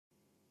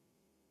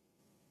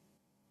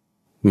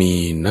มี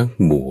นัก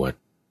บวช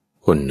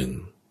คนหนึ่ง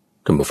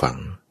ท่านผู้ฟัง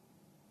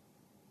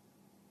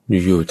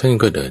อยู่ๆท่าน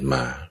ก็เดินม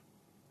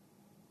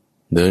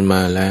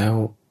าแล้ว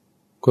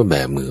ก็แบ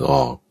มืออ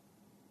อก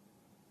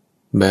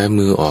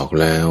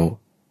แล้ว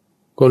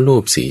ก็ลู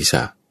บศีรษ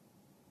ะ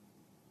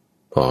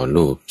พอ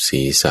ลูบ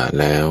ศีรษะ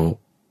แล้ว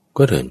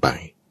ก็เดินไป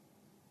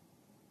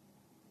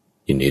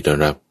ยินดีต้อน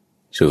รับ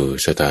สู่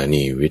สถา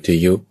นีวิท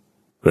ยุ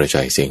กระจ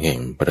ายเสียงแห่ง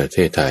ประเท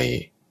ศไทย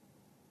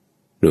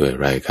ด้วย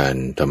รายการ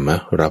ธรรม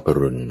รับอ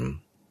รุณ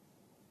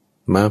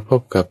มาพ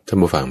บกับท่าน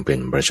ผู้ฟังเป็น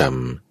ประจ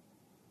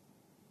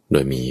ำโด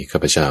ยมีข้า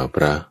พเจ้าพ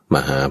ระม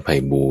หาไพ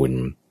บูล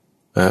ย์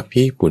อ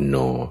ภิปุณโญ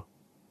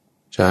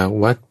จาก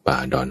วัดป่า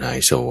ดอนหาย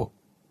โศก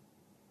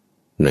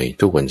ใน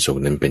ทุกวันศุก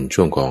ร์นั้นเป็น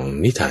ช่วงของ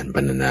นิทานบ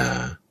รรณนา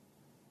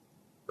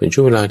เป็นช่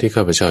วงเวลาที่ข้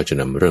าพเจ้าจะ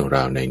นำเรื่องร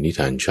าวในนิท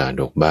านชา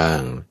ดกบ้า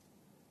ง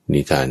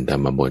นิทานธร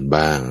รมบท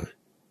บ้าง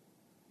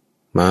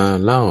มา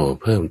เล่า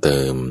เพิ่มเติ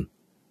ม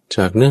จ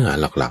ากเนื้อหา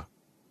หลัก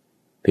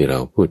ๆที่เรา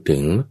พูดถึ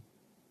ง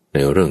ใน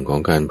เรื่องขอ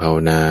งการภาว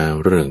นา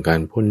เรื่องกา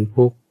รพ้น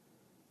ทุกข์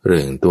เ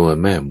รื่องตัว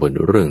แม่บท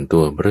เรื่องตั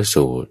วพระ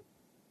สูตร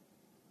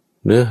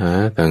เนื้อหา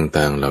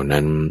ต่างๆเหล่า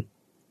นั้น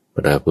พ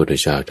ระพุทธ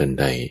เจ้าท่าน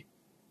ใด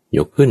ย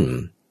กขึ้น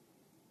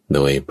โด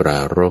ยปรา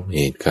รภเ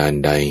หตุการ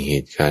ณ์ใดเห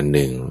ตุการณ์ห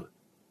นึ่ง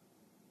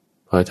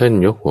พอท่าน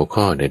ยกหัว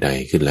ข้อใด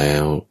ๆขึ้นแล้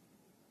ว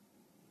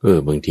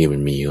บางทีมั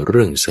นมีเ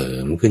รื่องเสริ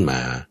มขึ้นม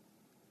า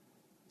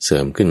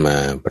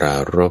ปรา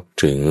รภ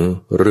ถึง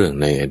เรื่อง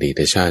ในอดีต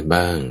ชาติ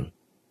บ้าง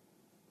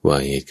ว่า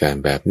เหตุการ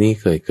ณ์แบบนี้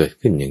เคยเกิด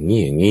ขึ้นอย่าง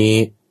นี้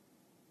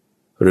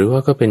หรือว่า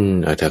ก็เป็น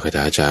อรรถกถ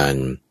าจาร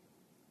ย์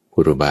ค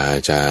รูบาอ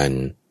าจาร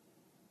ย์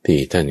ที่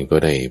ท่านก็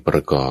ได้ปร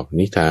ะกอบ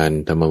นิทาน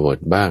ธรรมบท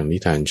บ้างนิ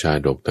ทานชา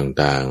ดก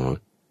ต่าง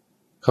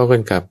ๆเข้ากั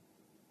นกับ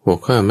หัว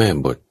ข้อแม่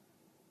บท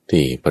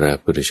ที่พระ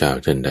พุทธเจ้า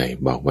ท่านใด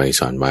บอกไว้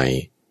สอนไว้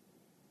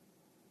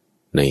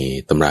ใน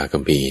ตำราคั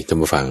มภีร์ท่าน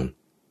ผู้ฟัง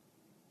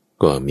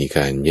ก็มีก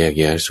ารแยก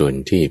แยะส่วน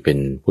ที่เป็น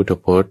พุทธ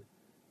พจน์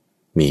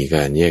มีก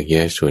ารแยกแย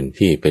ะส่วน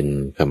ที่เป็น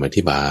คำอ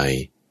ธิบาย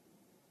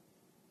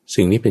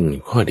สิ่งนี้เป็น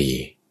ข้อดี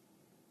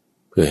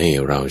เพื่อให้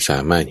เราสา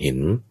มารถเห็น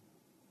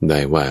ได้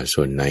ว่า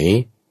ส่วนไหน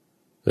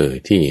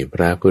ที่พ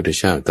ระพุทธ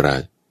เจ้าตรั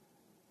ส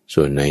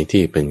ส่วนไหน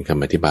ที่เป็นค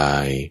ำอธิบา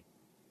ย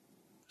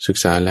ศึก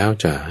ษาแล้ว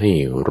จะให้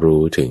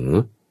รู้ถึง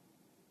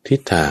ทิศ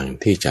ทาง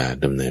ที่จะ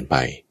ดำเนินไป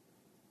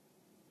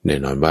แน่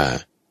นอนว่า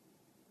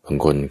บาง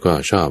คนก็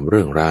ชอบเ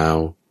รื่องราว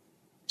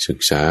ศึก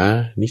ษา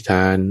นิท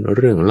านเ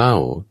รื่องเล่า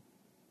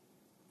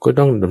ก็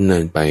ต้องดำเนิ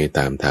นไปต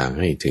ามทาง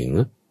ให้ถึง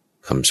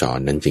คำสอน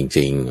นั้นจ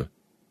ริง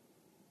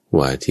ๆ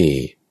ว่าที่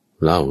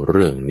เล่าเ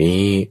รื่อง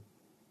นี้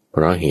เพ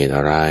ราะเหตุอ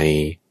ะไร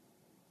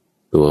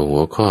ตัวหั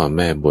วข้อแ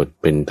ม่บท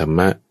เป็นธรรม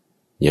ะ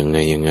ยังไ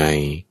ง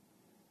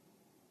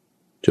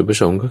จุดประ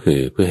สงค์ก็คื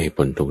อเพื่อให้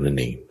พ้นทุกข์นั่น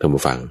เองท่าน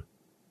ผู้ฟัง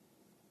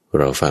เ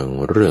ราฟัง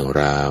เรื่อง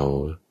ราว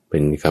เป็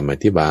นคำอ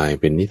ธิบาย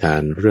เป็นนิทา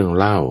นเรื่อง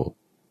เล่า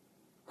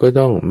ก็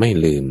ต้องไม่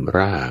ลืมร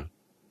าก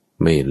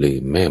ไม่ลื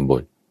มแม่บ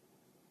ท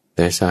แ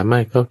ต่สามา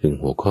รถเข้าถึง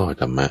หัวข้อ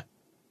ธรรมะ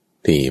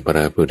ที่พร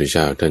ะพุทธเ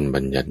จ้าท่านบั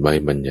ญญัติไว้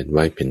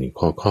เป็น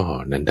ข้อ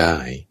นั้นได้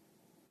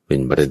เป็น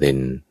ประเด็น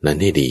นั้น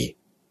ให้ดี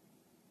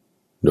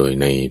โดย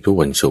ในทุก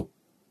วันศุกร์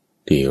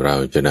ที่เรา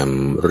จะน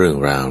ำเรื่อง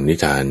ราวนิ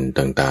ทาน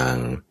ต่าง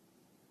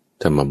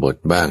ๆธรรมบท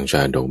บ้างช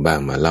าดกบ้าง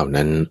มาเล่า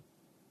นั้น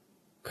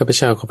ข้าพเ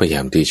จ้าก็พยาย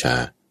ามที่จะ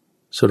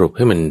สรุปใ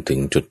ห้มันถึง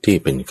จุดที่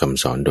เป็นค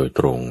ำสอนโดย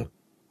ตรง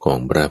ของ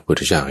พระพุท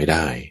ธเจ้าให้ไ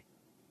ด้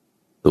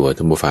ตัว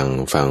ท่านผู้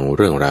ฟังเ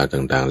รื่องราว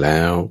ต่างๆแล้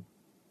ว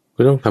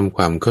ก็ต้องทำค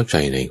วามเข้าใจ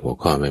ในหัว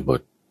ข้อแม่บ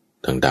ท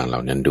ต่างๆเหล่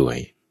านั้นด้วย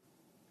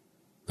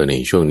ตอนใน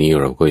ช่วงนี้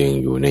เราก็ยัง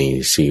อยู่ใน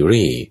ซี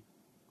รีส์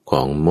ข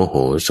องมโห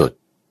สถ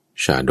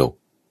ชาดก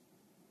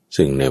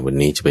ซึ่งในวัน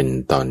นี้จะเป็น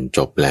ตอนจ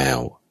บแล้ว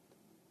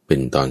เป็น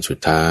ตอนสุด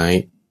ท้าย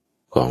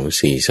ของ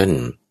ซีซั่น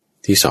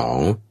ที่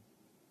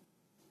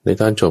2ใน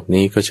ตอนจบ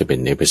นี้ก็จะเป็น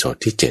เอพิโซด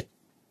ที่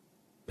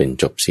7เป็น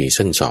จบซี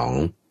ซั่น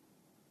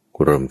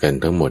2รวมกัน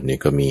ทั้งหมดเนี่ย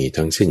ก็มี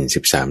ทั้งสิ้น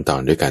13ตอ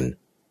นด้วยกัน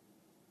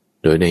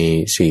โดยใน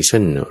ซี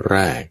ซั่นแร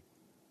ก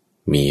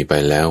มีไป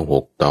แล้ว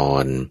6ตอ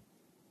น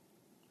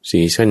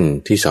ซีซั่น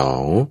ที่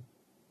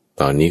2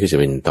ตอนนี้ก็จะ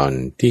เป็นตอน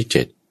ที่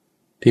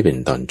7ที่เป็น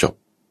ตอนจบ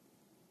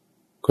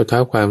ก็ท้า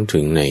ความถึ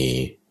งใน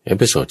เอ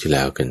พิโซดที่แ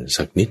ล้วกัน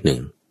สักนิดหนึ่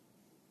ง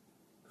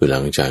คือหลั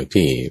งจาก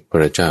ที่พ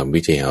ระเจ้า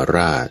วิเทหร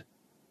าช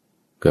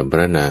กับพ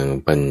ระนาง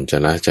ปัญจ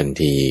ลจัน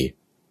ที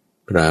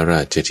พระร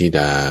าชธิด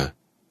า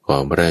ขอ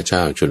งพระเจ้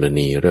าจุล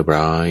นีเรียบ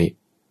ร้อย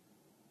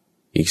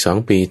อีก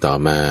2 ปีต่อ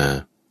มา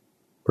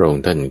พระอง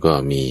ค์ท่านก็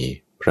มี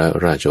พระ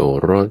ราชโอ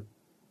รส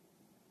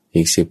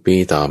อีก10 ปี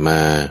ต่อมา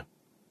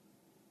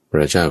พร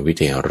ะเจ้าวิเ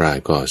ทหราช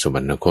ก็สว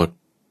รรคต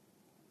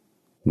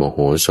โมโห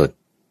สถ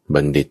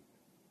บัณฑิต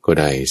ก็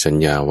ได้สัญ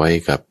ญาไว้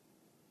กับ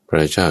พร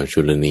ะเจ้าจุ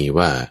ลนี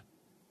ว่า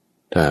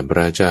ถ้าพร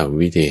ะเจ้า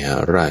วิเทห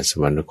ราชส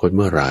วรรคตเ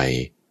มื่อไร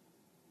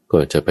ก็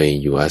จะไป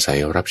อยู่อาศัย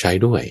รับใช้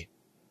ด้วย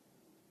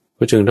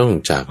ก็จึงต้อง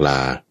จากลา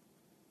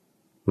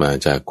มา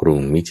จากกรุง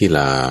มิถิล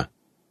า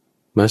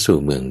มาสู่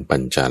เมืองปั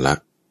ญจาละ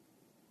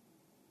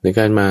ในก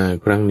ารมา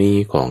ครั้งนี้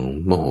ของ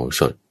มโห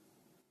สถ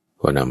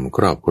ก็นำค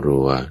รอบครั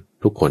ว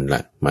ทุกคนล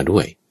ะมาด้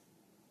วย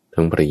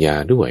ทั้งภรรยา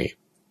ด้วย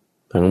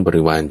ทั้งบ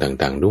ริวาร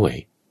ต่างๆด้วย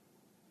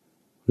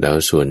แล้ว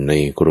ส่วนใน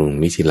กรุง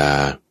มิถิลา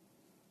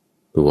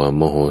ตัว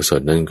มโหส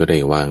ถนั้นก็ได้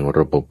วางร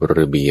ะบบร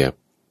ะเบียบ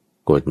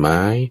กฎหมา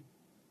ย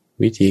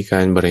วิธีกา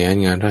รบริหาร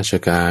งานราช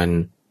การ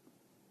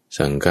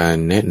สั่งการ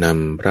แนะน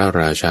ำพระ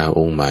ราชาอ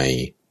งค์ใหม่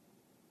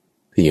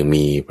ที่ยัง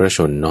มีพระช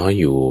นน้อย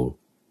อยู่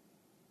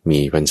มี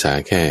พรรษา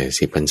แค่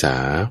10 พรรษา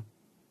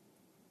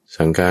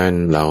สั่งการ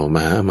เหล่าม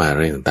หาอมาตย์อะ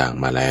ไรต่าง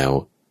ๆมาแล้ว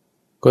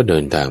ก็เดิ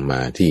นทางมา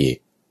ที่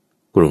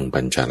กรุง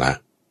ปัญจาละ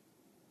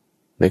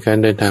ในการ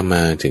เดินทางม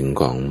าถึง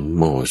ของโ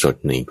มโหสถ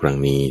ในครั้ง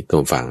นี้ตั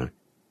วฝั่ง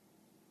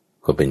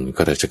ก็เป็น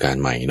ข้าราชการ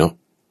ใหม่เนาะ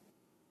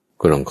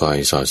ก็ต้องคอย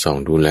สอดส่อง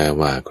ดูแล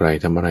ว่าใคร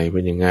ทำอะไรเป็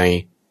นยังไง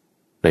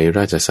ในร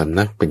าชสำ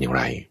นักเป็นอย่างไ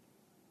ร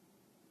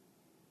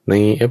ใน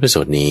เอพิโซ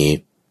ดนี้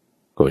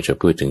ก็จะ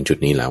พูดถึงจุด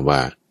นี้แล้วว่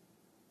า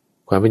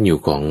ความเป็นอยู่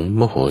ของ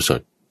มโหส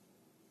ถ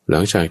หลั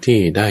งจากที่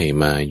ได้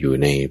มาอยู่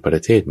ในประ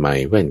เทศใหม่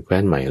แว่นแคว้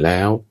นใหม่แล้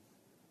ว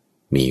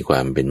มีควา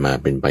มเป็นมา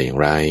เป็นไปอย่าง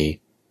ไร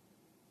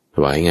ถ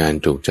วายงาน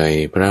ถูกใจ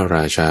พระร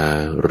าชา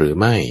หรือ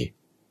ไม่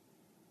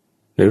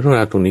ในเรื่องร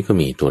าวตรงนี้ก็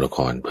มีตัวละค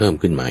รเพิ่ม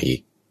ขึ้นมาอีก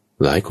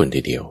หลายคน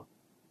ทีเดียว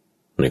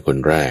ในคน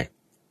แรก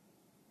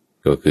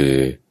ก็คือ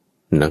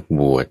นัก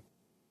บวช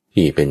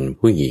ที่เป็น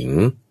ผู้หญิง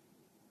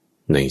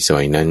ในส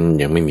มัยนั้น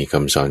ยังไม่มีค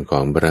ำสอนขอ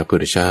งพระพุท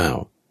ธเจ้า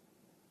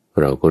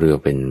เราก็เรียก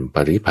เป็นป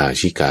ริภา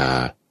ชิกา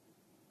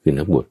คือ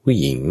นักบวชผู้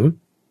หญิง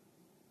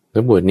นั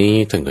กบวชนี้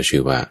ท่านก็ชื่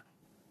อว่า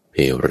เพ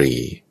รี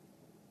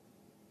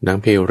นาง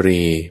เพรี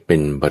เป็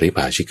นปริภ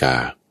าชิกา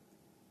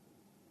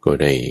ก็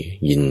ได้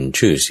ยิน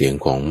ชื่อเสียง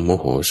ของม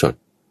โหสถ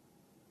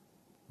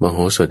มโห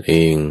สถเอ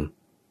ง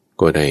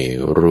ก็ได้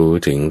รู้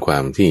ถึงควา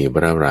มที่พ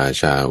ระรา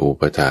ชาอุ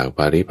ปถากป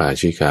ริภา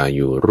ชิกาอ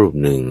ยู่รูป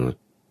หนึ่ง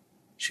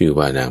ชื่อ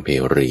ว่านางเพ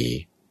รี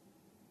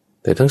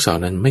แต่ทั้งสอง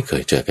นั้นไม่เค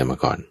ยเจอกันมา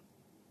ก่อน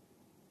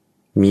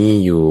มี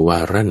อยู่วา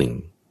ระหนึ่ง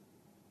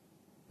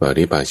ป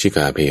ริภาชิก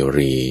าเพ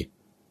รี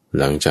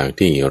หลังจาก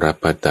ที่รับ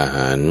ภัตตาห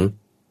าร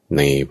ใ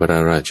นพระ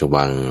ราช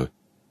วัง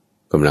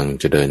กำลัง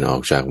จะเดินออ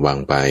กจากวัง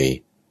ไป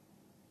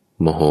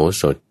มโห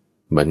สถ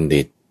บัณ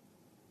ฑิต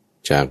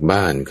จาก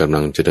บ้านกำลั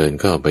งจะเดิน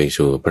เข้าไป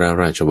สู่พระ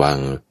ราชวัง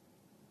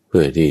เ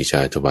พื่อที่จะ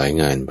ถวาย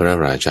งานพระ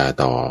ราชา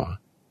ต่อ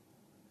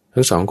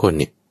ทั้งสองคน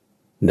เนี่ย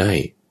ได้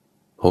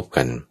พบ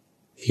กัน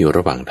ที่ร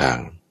ะหว่างทาง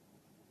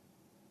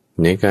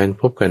ในการ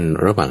พบกัน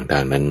ระหว่างทา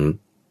งนั้น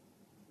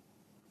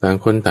ต่าง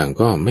คนต่าง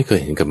ก็ไม่เคย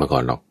เห็นกันมาก่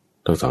อนหรอก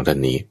ทั้งสองท่าน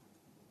นี้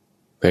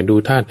แต่ดู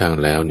ท่าทาง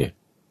แล้วเนี่ย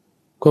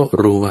ก็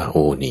รู้ว่าโ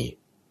อ้นี่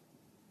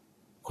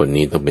คน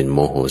นี้ต้องเป็นโม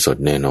โหสถ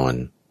แน่นอน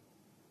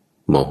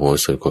โมโห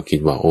สถก็คิด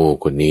ว่าโอ้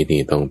คนนี้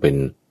นี่ต้องเป็น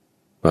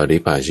ปริ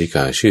ภาชิก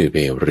าชื่อเพ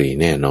รี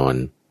แน่นอน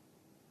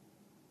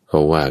เข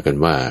าว่ากัน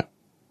ว่า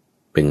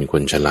เป็นค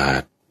นฉลา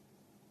ด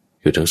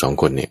คือทั้งสอง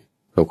คนเนี่ย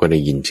เขาก็ได้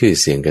ยินชื่อ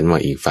เสียงกันว่า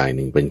อีกฝ่ายห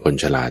นึ่งเป็นคน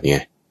ฉลาดไง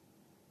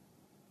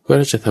ก็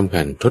จะทำก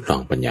ารทดลอ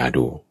งปัญญา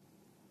ดู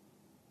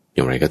อ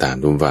ย่างไรก็ตาม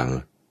ทุกฝั่ง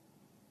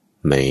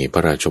ในพร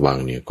ะราชวัง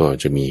เนี่ยก็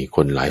จะมีค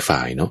นหลายฝ่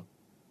ายเนาะ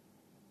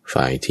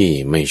ฝ่ายที่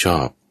ไม่ชอ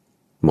บ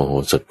โมโห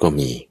สถก็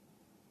มี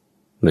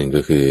หนึ่ง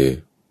ก็คือ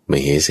ม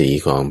เหสี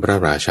ของพระ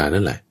ราชา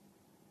นั่นแหละ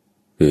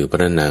คือพ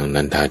ระนาง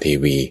นันทาเท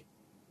วี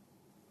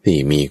ที่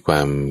มีคว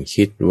าม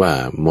คิดว่า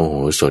โมโห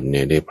สถเ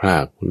นี่ยได้พรา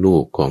กลู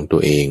กของตั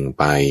วเอง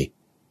ไป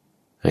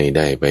ให้ไ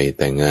ด้ไป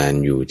แต่งงาน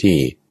อยู่ที่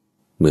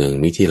เมือง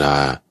มิถิลา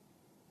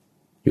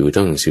อยู่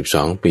ตั้ง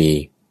12 ปี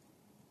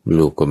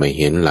ลูกก็ไม่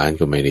เห็นหลาน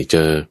ก็ไม่ได้เจ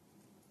อ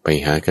ไป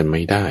หากันไ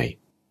ม่ได้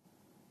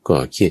ก็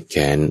เครียดแ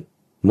ค้น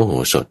โมโห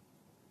สถ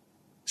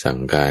สั่ง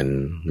การ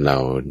เหล่า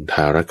ท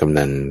ารกำ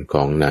นันข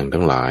องนาง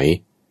ทั้งหลาย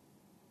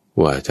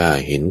ว่าถ้า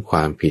เห็นคว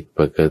ามผิดป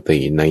กติ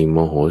ในโม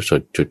โหส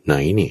ถจุดไหน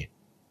นี่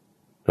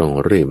ต้อง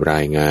รีบร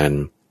ายงาน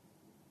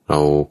เอ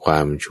าควา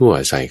มชั่ว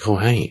ใส่เข้า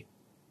ให้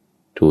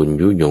ทูล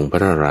ยุยงพ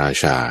ระรา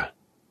ชา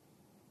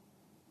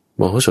โ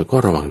มโหสถก็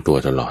ระวังตัว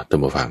ตลอดตั้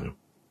งแต่ฟัง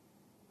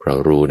เพราะ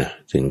รู้นะ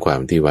ถึงควา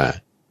มที่ว่า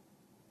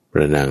พ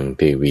ระนางเ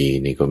ทวี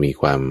นี่ก็มี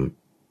ความ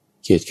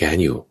เครียดแค้น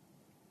อยู่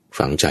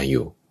ฝังใจอ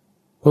ยู่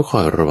ก็ค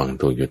อยระวัง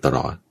ตัวอยู่ตล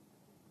อด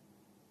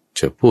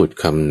จะพูด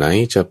คำไหน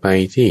จะไป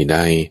ที่ใด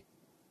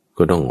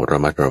ก็ต้องระ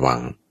มัดระวั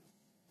ง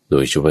โด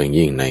ยเฉพาะ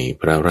ยิ่งใน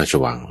พระราช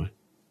วัง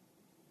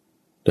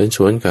เดินส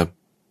วนกับ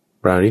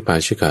ปริภา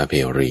ชิกาเพ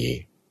รี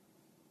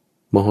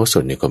มโหส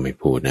ถเนี่ยก็ไม่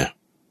พูดนะ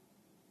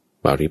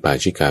ปริภา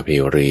ชิกาเพ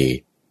รี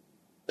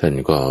ท่าน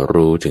ก็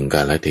รู้ถึงก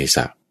าลเทศ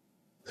ะ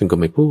ท่านก็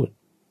ไม่พูด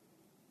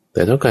แ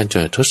ต่ต้องการจ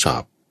ะทดสอ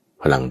บ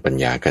พลังปัญ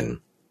ญากัน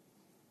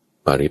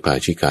ปริภา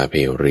ชิกาเพ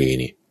รี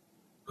นี่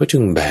ก็จึ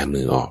งแบ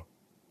มือออก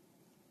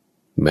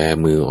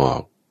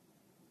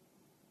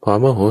พอ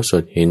มโหส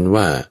ถเห็น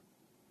ว่า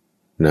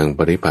นางป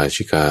ริภา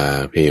ชิกา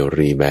เพ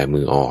รีแบ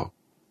มือออก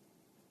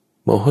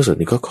มโหสถ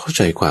นี่ก็เข้าใ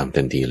จความ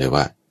ทันทีเลย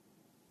ว่า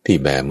ที่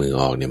แบมือ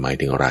ออกเนี่ยหมาย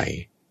ถึงอะไร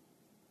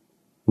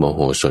มโห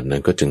สถนั้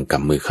นก็จึงก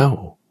ำมือเข้า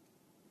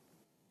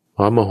พ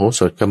อมโห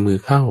สถกำมือ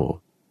เข้า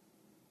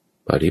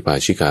ปริภา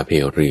ชิกาเพ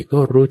รีก็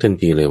รู้ทัน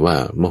ทีเลยว่า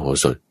มโห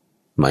สถ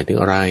หมายถึง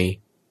อะไร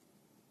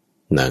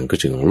นางก็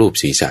จึงลูบ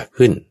ศีรษะ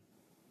ขึ้น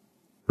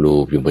ลู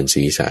บอยู่บน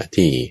ศีรษะ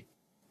ที่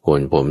โก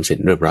นผมเสร็จ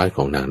เรียบร้อยข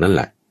องนางนั่นแ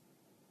หละ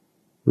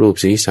ลูบ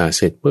ศีรษะเ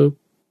สร็จปุ๊บ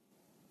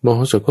โมโห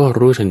สถก็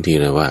รู้ทันที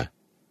เลยว่า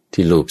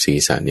ที่ลูบศีร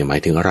ษะเนี่ยหมาย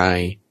ถึงอะไร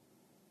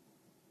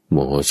โม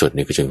โหสถเ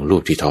นี่ยก็จึงลู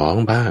บที่ท้อง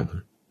บ้าง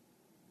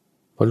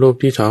พอลูบ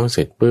ที่ท้องเส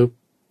ร็จปุ๊บ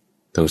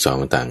ทั้งสอง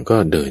ต่างก็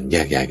เดินแย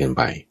กย้ายกันไ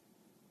ป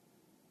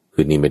คื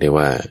อนี่ไม่ได้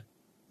ว่า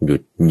หยุ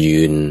ดยื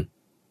น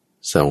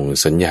ส่ง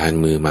สัญญาณ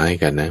มือไม้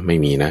กันนะไม่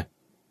มีนะ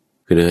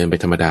คือเดินไป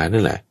ธรรมดา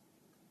นั่นแหละ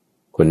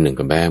คนหนึ่ง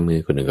ก็แบมือ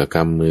คนหนึ่งก็ก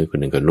ำมือคน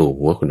หนึ่งก็ลูบ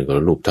หัวคนหนึ่งก็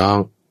ลูบท้อง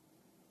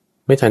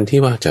ไม่ทันที่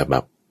ว่าจะแบ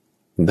บ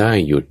ได้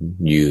หยุด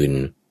ยืน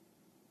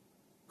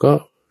ก็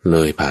เล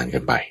ยผ่านกั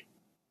นไป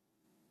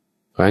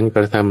การก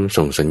ระทำ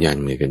ส่งสัญญาณ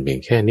มือกันเพียง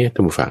แค่นี้ท่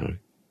านผู้ฟัง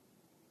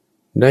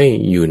ได้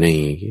อยู่ใน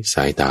ส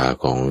ายตา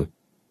ของ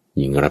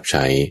หญิงรับใ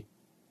ช้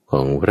ขอ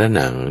งพระน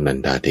างนัน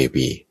ทาเท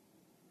วี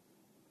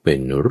เป็น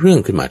เรื่อง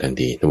ขึ้นมาทัน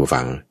ทีท่านผู้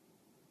ฟัง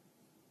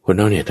คนเ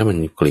ราเนี่ยถ้ามัน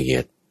เกลีย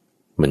ด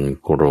มัน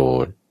โกร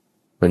ธ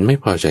มันไม่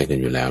พอใจกัน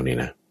อยู่แล้วเนี่ย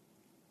นะ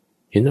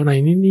เห็นอะไร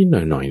นิดๆ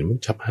หน่อยๆมัน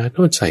จับหาโท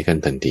ษใส่กัน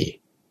ทันที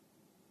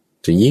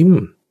จะยิ้ม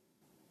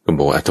ก็บ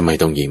อกว่าทำไม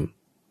ต้องยิ้ม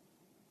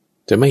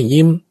จะไม่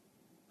ยิ้ม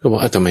ก็บอก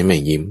ทำไมไม่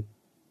ยิ้ม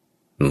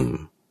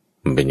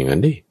มันเป็นอย่างนั้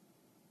นดิ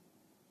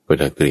ก็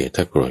ถ้าเกลียด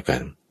ถ้าโกรธกั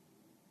น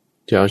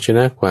จะเอาชน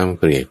ะความ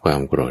เกลียดความ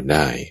โกรธไ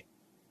ด้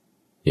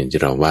อย่างที่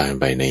เราว่า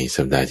ไปใน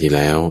สัปดาห์ที่แ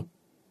ล้ว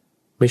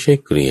ไม่ใช่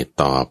เกลียด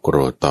ตอบโกร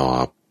ธตอ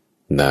บ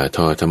ด่าท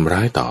อทำร้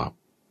ายตอบ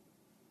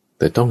แ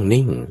ต่ต้อง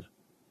นิ่ง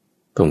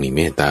ต้องมีเ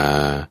มตตา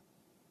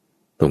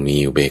ต้องมี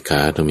อุเบกข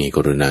าต้องมีก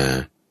รุณา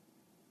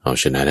เอา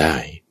ชนะได้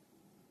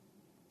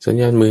สัญ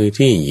ญาณมือ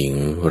ที่หญิง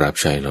รับ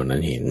ใช้เหล่านั้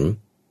นเห็น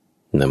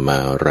นำมา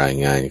ราย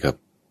งานกับ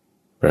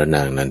พระน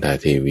างนันทา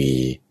เทวี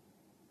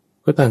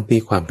ก็ต่างตี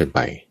ความกันไป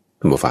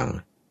ท่านผู้ฟัง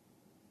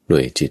ด้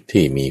วยจิต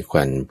ที่มีค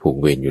วันผูก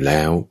เวรอยู่แ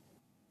ล้ว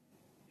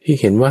ที่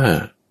เห็นว่า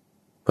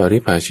ปริ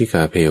ภาชิก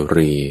าเพ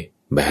รี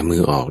แบมื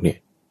อออกเนี่ย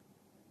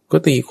ก็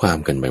ตีความ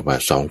กันไปว่า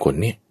สองคน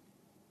เนี่ย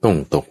ต้อง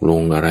ตกล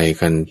งอะไร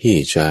กันที่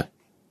จะ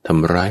ท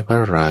ำร้ายพระ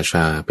ราช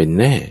าเป็น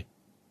แน่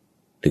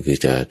หรือ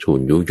จะทูล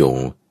ยุยง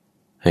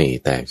ให้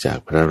แตกจาก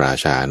พระรา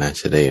ชานะ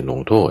จะได้ลง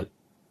โทษ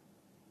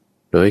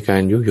โดยกา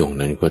รยุยง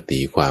นั้นก็ตี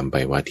ความไป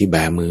ว่าที่แบ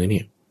มือเ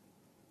นี่ย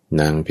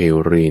นางเพ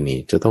รีนี่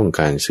จะต้อง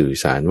การสื่อ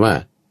สารว่า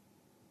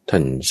ท่า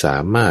นสา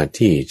มารถ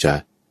ที่จะ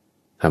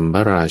ทำพร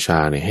ะราชา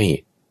เนี่ยให้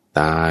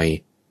ตาย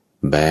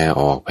แบ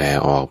ออกแผ่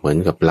ออกเหมือน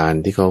กับลาน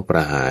ที่เขาปร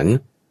ะหาร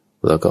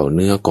แล้วก็เอาเ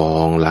นื้อกอ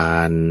งลา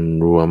น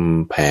รวม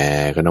แผ่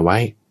กันเอาไว้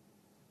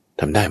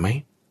ทำได้ไหม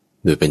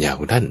โดยปัญญาข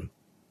องท่าน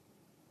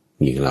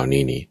หญิงเหล่า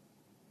นี้นี่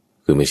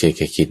คือไม่ใช่แ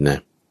ค่คิดนะ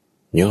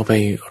ยังเอาไป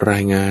รา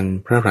ยงาน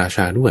พระราช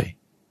าด้วย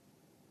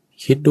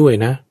คิดด้วย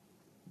นะ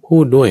พู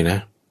ดด้วยนะ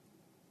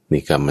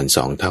นี่กรรมมันส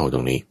องเท่าตร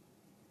งนี้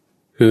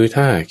คือ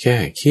ถ้าแค่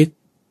คิด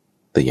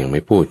แต่ยังไ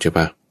ม่พูดใช่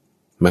ปะ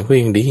มันก็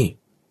ยังดี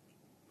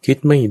คิด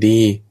ไม่ดี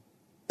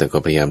แต่ก็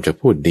พยายามจะ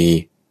พูดดี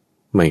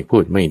ไม่พู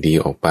ดไม่ดี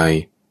ออกไป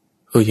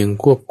ยัง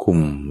ควบคุม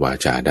วา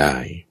จาได้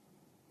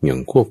ยัง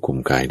ควบคุม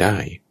กายได้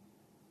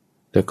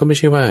แต่ก็ไม่ใ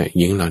ช่ว่า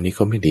หญิงเหล่านี้เข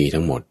าไม่ดี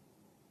ทั้งหมด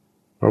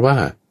เพราะว่า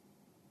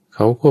เข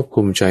าควบ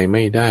คุมใจไ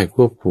ม่ได้ค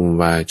วบคุม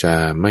วาจา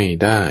ไม่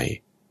ได้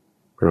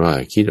เพราะว่า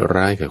คิด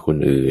ร้ายกับคน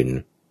อื่น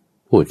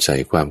พูดใส่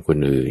ความคน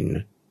อื่น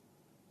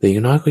แต่อย่า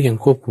งน้อยก็ยัง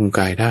ควบคุม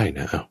กายได้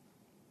นะ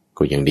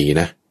ก็ยังดี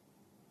นะ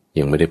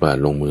ยังไม่ได้ว่า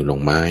ลงมือลง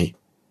ไม้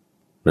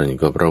นั่น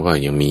ก็เพราะว่า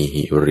ยังมี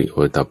หิริโอ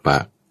ตตัปปะ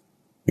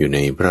อยู่ใน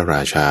พระร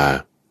าชา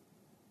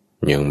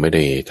ยังไม่ไ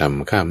ด้ท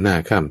ำข้ามหน้า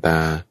ข้ามตา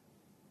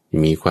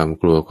มีความ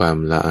กลัวความ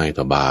ละอาย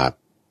ต่อบาป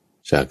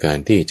จากการ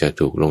ที่จะ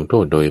ถูกลงโท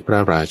ษโดยพระ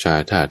ราชา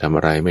ถ้าทำอ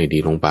ะไรไม่ดี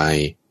ลงไป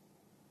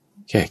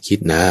แค่คิด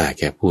หน้าแ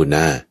ค่พูดห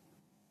น้า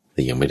แ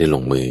ต่ยังไม่ได้ล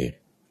งมือ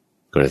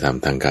กระท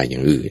ำทางกายอย่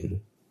างอื่น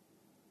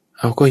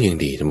ก็ยัง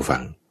ดีท่านผู้ฟั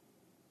ง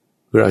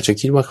เราจะ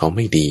คิดว่าเขาไ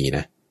ม่ดีน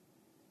ะ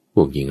พ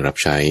วกหญิงรับ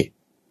ใช้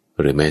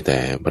หรือแม้แต่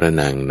พระ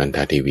นางนันท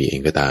าเทวีเอ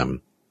งก็ตาม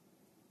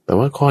แต่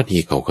ว่าข้อดี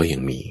เขาก็ยั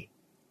งมี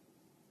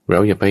เรา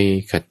อย่าไป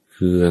ขัดเ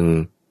คือง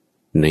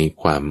ใน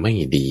ความไม่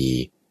ดี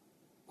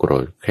โกร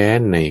ธแค้น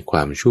ในคว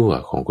ามชั่ว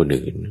ของคน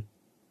อื่น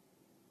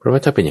เพราะว่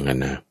าถ้าเป็นอย่างนั้น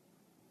นะ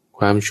ค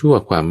วามชั่ว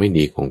ความไม่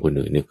ดีของคน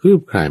อื่นเนี่ยคลื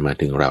บคลายมา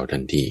ถึงเราทั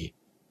นที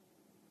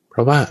เพร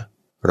าะว่า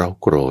เรา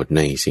โกรธใ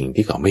นสิ่ง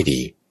ที่เขาไม่ดี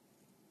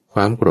คว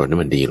ามโกรธนั้น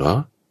มันดีเหรอ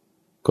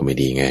ก็ไม่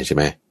ดีไงใช่ไ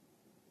หม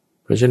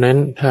เพราะฉะนั้น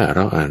ถ้าเร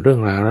าอ่านเรื่อ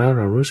งราวแล้วเ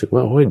รารู้สึกว่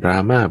าโอ้ยดรา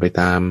ม่าไป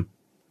ตาม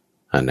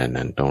อัน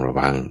นั้นต้องระ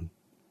วัง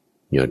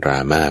อย่าดรา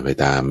ม่าไป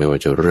ตามไม่ว่า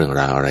จะเรื่อง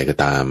ราวอะไรก็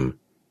ตาม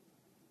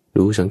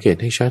ดูสังเกต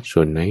ให้ชัดส่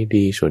วนไหน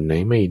ดีส่วนไหน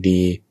ไม่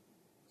ดี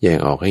แยก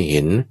ออกให้เ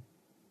ห็น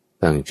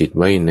ตั้งจิต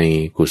ไว้ใน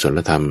กุศล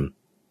ธรรม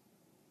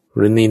เ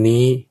รื่อง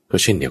นี้ก็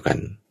เช่นเดียวกัน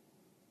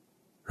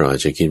เรา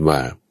จะคิดว่า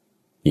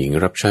หญิง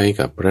รับใช้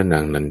กับพระนา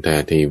งนันทา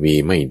เทวี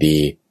ไม่ดี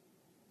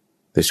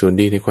แต่ส่วน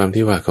ดีในความ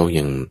ที่ว่าเขา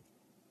ยัง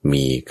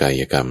มีกา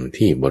ยกรรม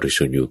ที่บริ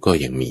สุทธิ์อยู่ก็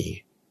ยังมี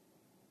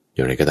อ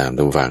ย่างไรก็ตาม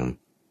ท่านฟัง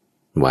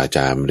วาจ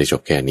าไม่ได้จ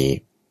บแค่นี้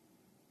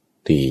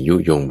ที่ยุ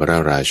ยงพระ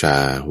ราชา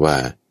ว่า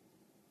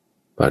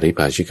ปริภ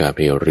าชิกาเพ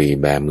รี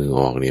แบมืออ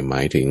อกเนี่ยหม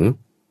ายถึง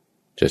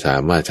จะถา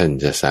มว่าท่าน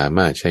จะสาม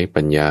ารถใช้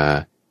ปัญญา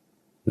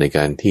ในก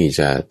ารที่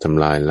จะท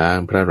ำลายล้าง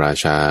พระรา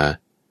ชา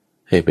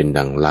ให้เป็น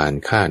ดั่งลาน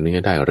ฆ่าเนื้อ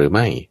ได้หรือไ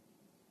ม่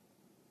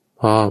พ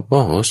พอม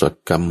โหสถ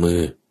กำมื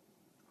อ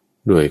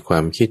ด้วยควา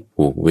มคิด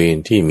ผูกเวร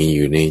ที่มีอ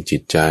ยู่ในจิ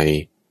ตใจ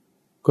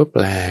ก็แป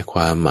ลคว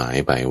ามหมาย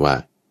ไปว่า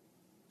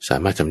สา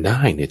มารถจำได้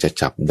เนี่ยจะ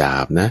จับดา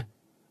บนะ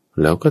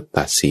แล้วก็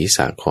ตัดศีรษ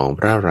ะของพ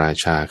ระรา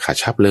ชาขา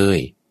ชับเลย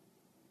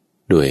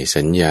ด้วย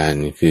สัญญาณ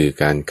คือ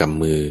การก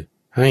ำมือ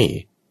ให้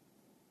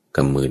ก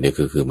ำมือเนี่ย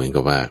คือเหมือน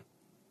กับว่า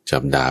จั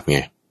บดาบไง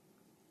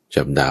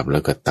จับดาบแล้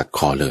วก็ตัดค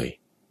อเลย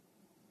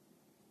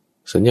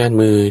สัญญาณ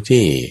มือ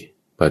ที่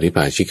ปริภ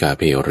าชิกาเ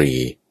พรี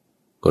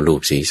ก็ลู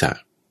บศีรษะ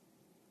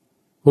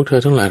พวกเธ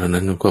อทั้งหลายเหล่า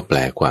นั้นก็แปล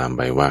ความไ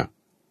ปว่า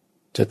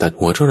จะตัด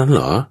หัวเท่านั้นเห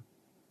รอ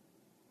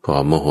พอ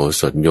มโห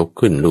สถยก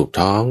ขึ้นลูบ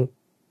ท้อง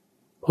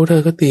พวกเธ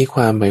อก็ตีค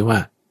วามไปว่า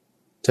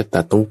จะ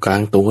ตัดตรงกลา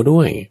งตัวด้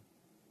วย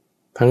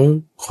ทั้ง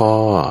คอ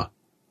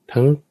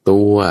ทั้ง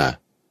ตัว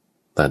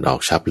ตัดออ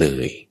กชับเล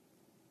ย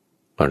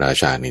พระรา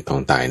ชานี่ต้อ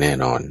งตายแน่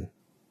นอน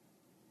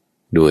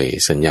ด้วย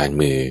สัญญาณ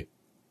มือ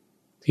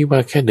ที่ว่า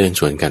แค่เดิน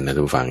สวนกันนะ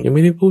ทุกฝั่งยังไ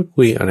ม่ได้พูด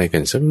คุยอะไรกั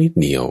นสักนิด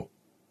เดียว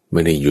ไ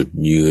ม่ได้หยุด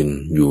ยืน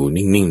อยู่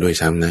นิ่งๆด้วย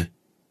ซ้ำนะ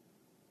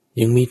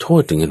ยังมีโท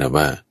ษถึงขนาด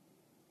ว่า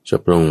จะ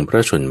ปรงพร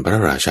ะชนพระ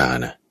ราชา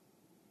นะ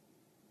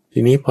ที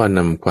นี้พอน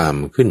ำความ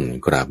ขึ้น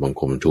กราบบัง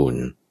คมทูล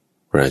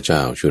พระเจ้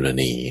าจุล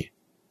นี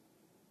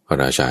พระ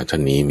ราชาท่า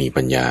นนี้มี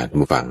ปัญญาทุ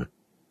กฝั่ง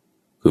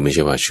คือไม่ใ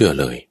ช่ว่าเชื่อ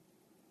เลย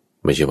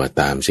ไม่ใช่ว่า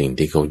ตามสิ่ง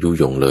ที่เขายุ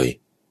ยงเลย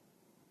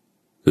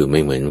คือไม่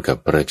เหมือนกับ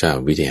พระเจ้า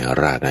วิเทห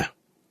ราชนะ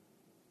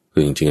คื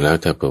อจริงๆแล้ว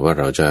ถ้าเผื่อว่า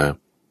เราจะ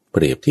เป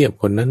รียบเทียบ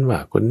คนนั้นว่า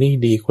คนนี้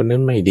ดีคนนั้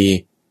นไม่ดี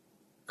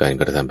การ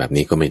กระทำแบบ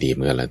นี้ก็ไม่ดีเห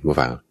มือนกันแหละทุก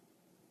ฝั่ง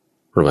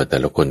เพราะว่าแต่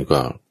ละคนก็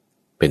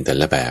เป็นแต่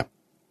ละแบบ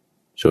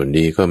ส่วน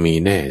ดีก็มี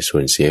แน่ส่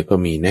วนเสียก็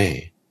มีแน่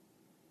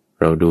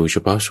เราดูเฉ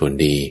พาะส่วน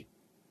ดี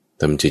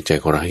ทำจิตใจ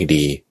ของเราให้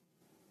ดี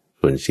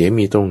ส่วนเสีย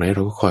มีตรงไหนเร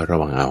าก็คอยระ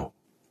วังเอา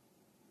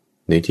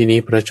ในที่นี้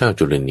พระเจ้า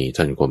จุลนี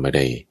ท่านก็ไม่ไ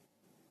ด้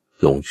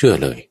หลงเชื่อ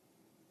เลย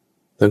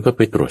ท่านก็ไ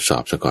ปตรวจสอ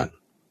บซะก่อน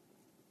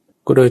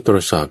ก็โดยตร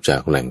วจสอบจา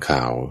กแหล่งข่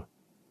าว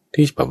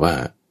ที่แบบว่า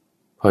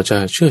พอจะ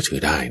เชื่อถื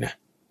อได้นะ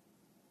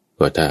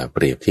ก็ถ้าเป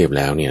รียบเทียบแ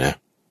ล้วเนี่ยนะ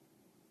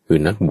คือ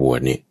นักบวช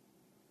เนี่ย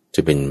จ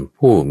ะเป็น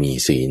ผู้มี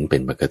ศีลเป็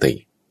นปกติ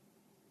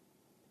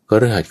ก็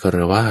ฤหัสฆร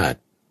าวาส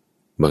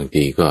บาง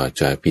ทีก็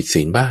จะผิด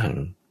ศีลบ้าง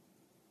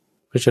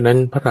เพราะฉะนั้น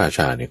พระราช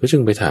าเนี่ยก็จึ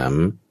งไปถาม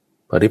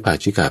ปริภา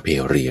ชิกาเพ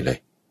รีเลย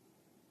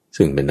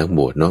ซึ่งเป็นนักบ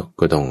วชเนาะ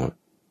ก็ต้อง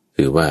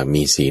ถือว่า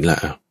มีศีลละ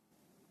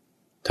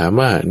ถาม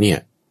ว่าเนี่ย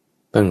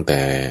ตั้งแ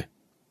ต่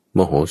ม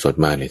โหสถ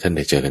มาเนี่ยท่านไ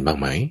ด้เจอกันบ้าง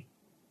ไหม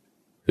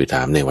คือถ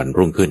ามในวัน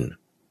รุ่งขึ้น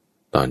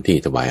ตอนที่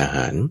ถวายอาห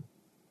าร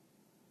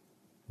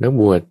นัก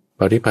บวชป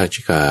ริภา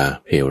ชิกา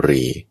เพ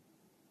รี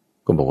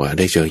ก็บอกว่า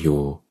ได้เจออยู่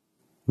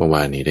เมื่อว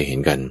านนี้ได้เห็น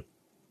กัน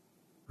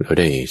เรา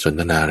ได้สน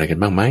ทนาอะไรกัน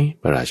บ้างไหม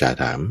พระราชา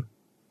ถาม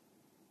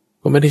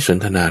ก็ไม่ได้สน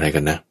ทนาอะไรกั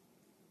นนะ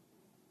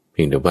เ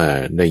พียงแต่ว่า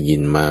ได้ยิ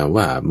นมา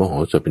ว่ามโห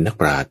สถเป็นนัก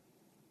ปราชญ์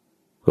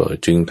ก็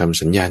จึงทำ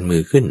สัญญาณมื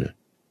อขึ้น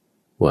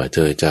ว่าเธ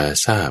อจะ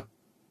ทราบ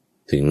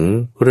ถึง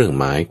เรื่อง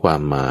หมายควา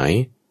มหมาย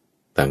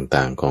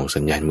ต่างๆของสั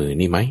ญญาณมือ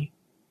นี่ไหม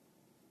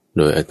โ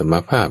ดยอาตมา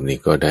ภาพนี่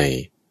ก็ได้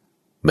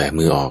แบ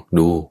มือออก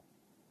ดู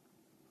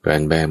กา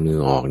รแบมือ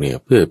ออกเนี่ย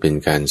เพื่อเป็น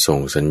การส่ง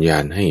สัญญา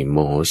ณให้ม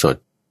โหสถ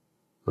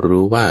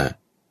รู้ว่า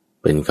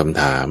เป็นค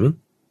ำถาม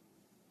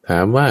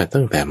ว่า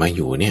ตั้งแต่มาอ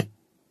ยู่เนี่ย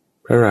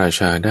พระรา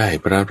ชาได้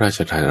พระราช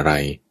ทานอะไร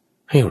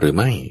ให้หรือ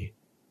ไม่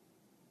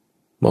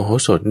มโห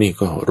สถนี่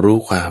ก็รู้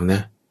ความน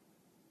ะ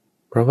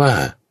เพราะว่า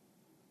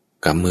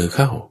กำมือเ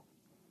ข้า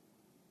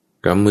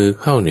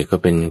เนี่ยก็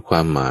เป็นคว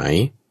ามหมาย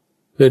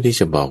เพื่อที่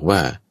จะบอกว่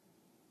า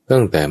ตั้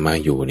งแต่มา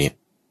อยู่เนี่ย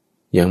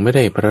ยังไม่ไ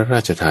ด้พระร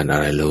าชทานอะ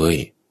ไรเลย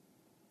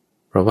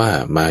เพราะว่า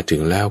มาถึ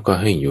งแล้วก็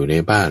ให้อยู่ใน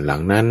บ้านหลั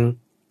งนั้น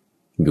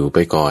อยู่ไป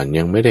ก่อน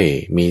ยังไม่ได้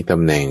มีต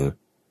ำแหน่ง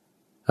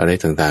อะไร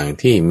ต่าง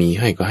ๆที่มี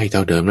ให้ก็ให้เท่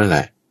าเดิมนั่นแหล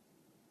ะ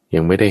ยั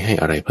งไม่ได้ให้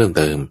อะไรเพิ่ม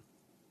เติม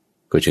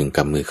ก็จึงก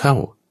ำมือเข้า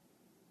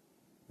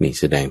นี่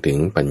แสดงถึง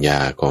ปัญญา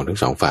ของทั้ง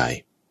สองฝ่าย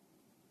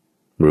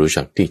รู้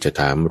จักที่จะ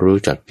ถามรู้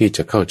จักที่จ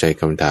ะเข้าใจ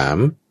คำถาม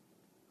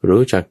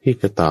รู้จักที่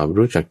จะตอบ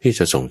รู้จักที่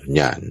จะส่งสัญ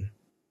ญาณ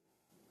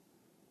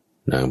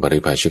นางปริ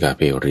ภาชิกาเ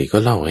พรีก็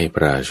เล่าให้พ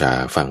ระราชา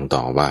ฟังต่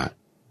อว่า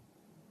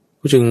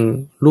ก็จึง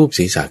ลูบ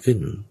ศีรษะขึ้น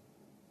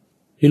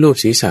ที่ลูบ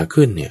ศีรษะ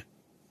ขึ้นเนี่ย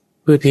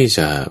เพื่อที่จ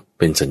ะเ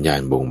ป็นสัญญาณ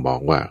บ่งบอ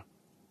กว่า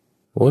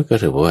โอ้ยก็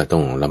ถือว่าต้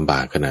องลำบ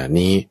ากขนาด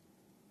นี้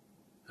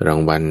รา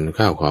งวัล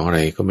ข้าวของอะไร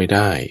ก็ไม่ไ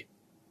ด้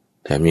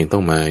แถมยังต้อ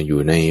งมาอยู่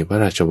ในพระ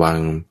ราชวัง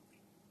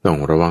ต้อง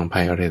ระวังภั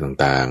ยอะไร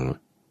ต่าง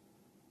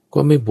ๆก็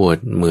ไม่บวช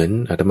เหมือน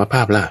อาตมาภ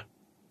าพล่ะ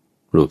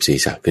รูปศีร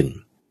ษะขึ้น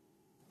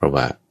เพราะ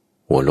ว่า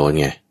หัวโล้น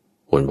ไง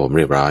โกนผมเ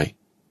รียบร้อย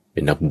เป็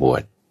นนักบว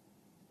ช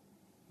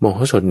มโห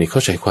สถนี่เข้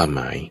าใจความห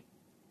มาย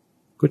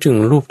ก็จึง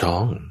รูปท้อ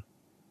ง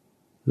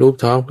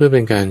เพื่อเป็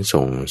นการ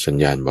ส่งสัญ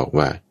ญาณบอก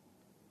ว่า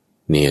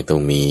เนี่ยต้อ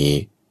งมี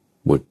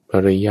บุตรภร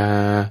รยา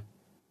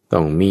ต้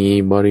องมี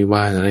บริว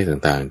ารอะไร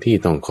ต่างๆที่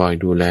ต้องคอย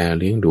ดูแล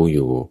เลี้ยงดูอ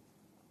ยู่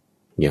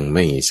ยังไ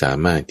ม่สา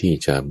มารถที่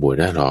จะบวช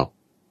ได้หรอก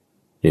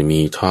ยัง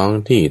มีท้อง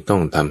ที่ต้อ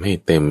งทำให้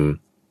เต็ม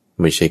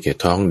ไม่ใช่แค่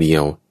ท้องเดีย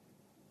ว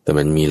แต่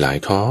มันมีหลาย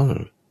ท้อง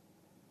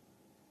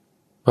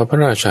พอพระ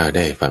ราชาไ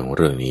ด้ฟังเ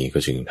รื่องนี้ก็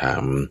จึงถา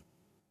ม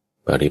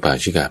ปริภา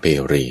ชิกาเพ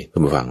รีก็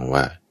มาฟัง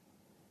ว่า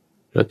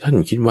แล้วท่าน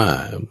คิดว่า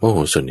โมโห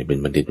สถเป็น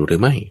บัณฑิตหรื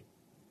อไม่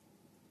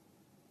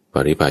ป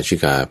ริภาชิ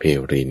กาเพ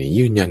รีนี่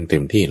ยืนยันเต็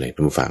มที่เลยท่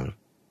านผู้ฟัง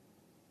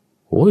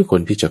โอ้ยค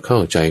นที่จะเข้า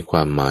ใจคว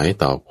ามหมาย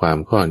ต่อความ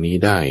ข้อนี้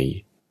ได้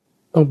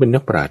ต้องเป็นนั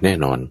กปราชญ์แน่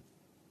นอน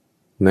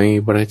ใน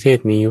ประเทศ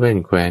นี้แว่น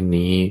แคว้น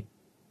นี้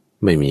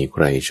ไม่มีใค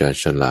รจะ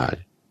ฉลาด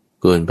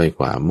เกินไป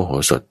กว่าโมโห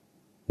สถ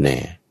แน่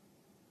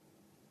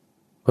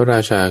พระรา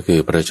ชาคือ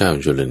พระเจ้า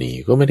จุลนี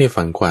ก็ไม่ได้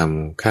ฟังความ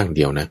ข้างเ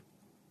ดียวนะ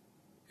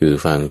คือ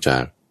ฟังจา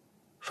ก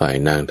ฝ่าย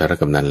นางธาร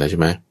กำนันแล้วใช่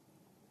ไหม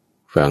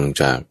ฟัง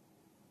จาก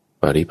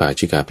ปริภา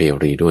ชิกาเพ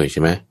รีด้วยใ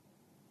ช่ไหม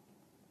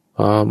พ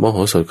อโมโห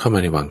สถเข้ามา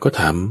ในวังก็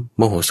ถามโ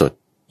มโหสถ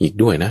อีก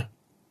ด้วยนะ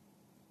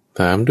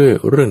ถามด้วย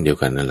เรื่องเดียว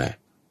กันนั่นแหละ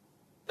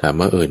ถาม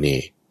ว่านี่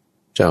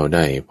เจ้าไ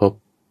ด้พบ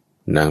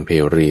นางเพ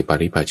รีป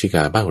ริภาชิก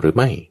าบ้างหรือ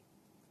ไม่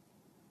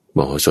โม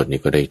โหสถนี่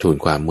ก็ได้ทูล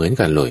ความเหมือน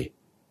กันเลย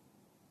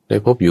ได้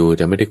พบอยู่แ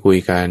ต่ไม่ได้คุย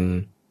กัน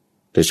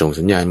แต่ส่ง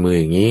สัญญาณมือ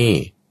อย่างนี้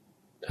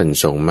ท่าน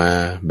ส่งมา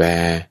แบ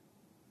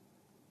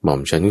หม่อม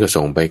ฉันก็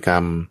ส่งไปก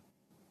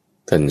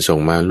ำท่านส่ง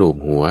มาลูบ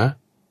หัว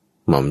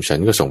หม่อมฉัน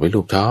ก็ส่งไปลู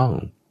บท้อง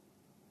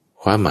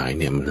ความหมาย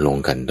เนี่ยมันลง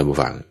กันท่านผู้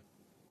ฟัง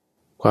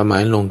ความหมา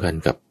ยลงกัน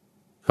กับ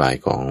ฝ่าย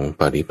ของ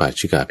ปริภา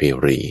ชิกาเพ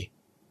รี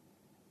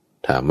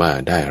ถามว่า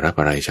ได้รับ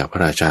อะไรจากพร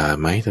ะราชา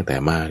ไหมตั้งแต่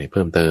มาเนี่ยเ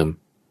พิ่มเติม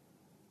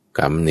ก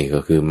รรมนี่ก็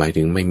คือหมาย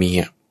ถึงไม่มี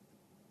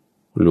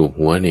ลูบ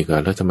หัวนี่ก็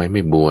แล้วทำไมไ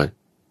ม่บวช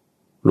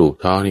ลูบ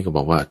ท้องนี่ก็บ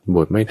อกว่าบ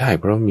วชไม่ได้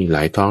เพราะมีหล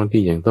ายท้อง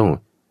ที่ยังต้อง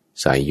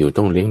ใส่อยู่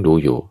ต้องเลี้ยงดู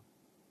อยู่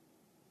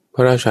พร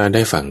ะราชาไ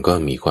ด้ฟังก็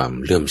มีความ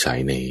เลื่อมใส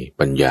ใน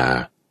ปัญญา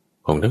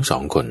ของทั้งสอ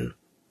งคน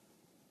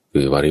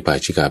คือปริภา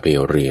ชิกาเพ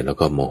รีแล้ว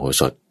ก็โมโห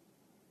สถ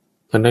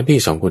ทั้งนั้นที่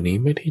สองคนนี้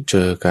ไม่ได้เจ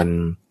อกัน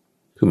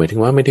คือหมายถึง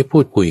ว่าไม่ได้พู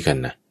ดคุยกัน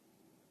นะ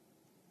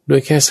ด้ว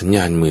ยแค่สัญญ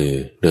าณมือ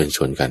เดินช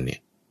นกันเนี่ย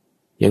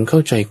ยังเข้า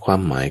ใจควา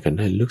มหมายกันไ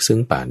ด้ลึกซึ้ง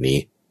ป่านนี้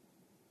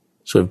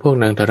ส่วนพวก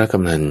นางธารก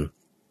ำนัน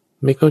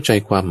ไม่เข้าใจ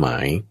ความหมา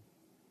ย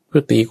ก็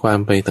ตีความ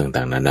ไปต่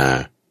างๆนานา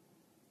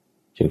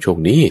จึงโชค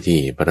ดีที่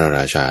พระร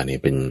าชาเนี่ย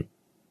เป็น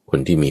คน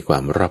ที่มีควา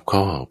มรอบค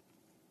อบ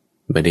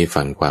ไม่ได้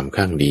ฟังความ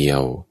ข้างเดีย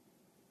ว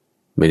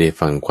ไม่ได้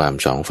ฟังความ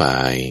สองฝ่า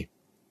ย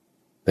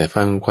แต่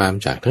ฟังความ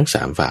จากทั้งส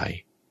ามฝ่าย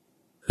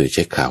คือเ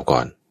ช็คข่าวก่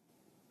อน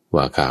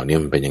ว่าข่าวเนี่ย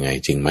มันเป็นยังไง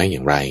จริงไหมอย่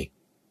างไร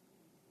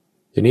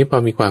ทีนี้พอ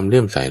มีความเ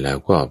ลื่อมใสแล้ว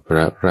ก็พร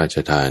ะราช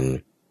ทาน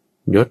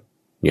ยศ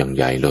อย่างใ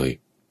หญ่เลย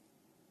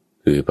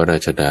คือพระรา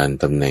ชทาน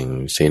ตำแหน่ง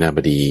เสนาบ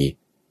ดี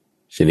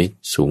ชนิด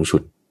สูงสุ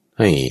ด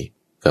ให้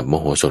กับโม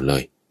โหสถเล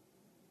ย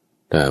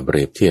ถ้าเป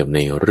รียบเทียบใน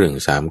เรื่อง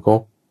สามก๊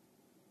ก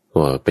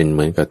ก็เป็นเห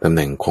มือนกับตำแห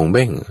น่งคงเ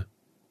บ้ง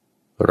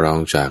รอง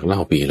จากเล่า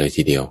ปีเลย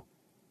ทีเดียว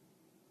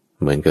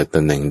เหมือนกับต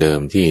ำแหน่งเดิม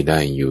ที่ได้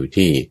อยู่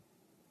ที่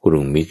กรุ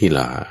งมิถิล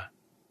า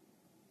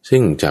ซึ่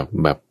งจาก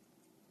แบบ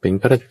เป็น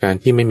ข้าราชการ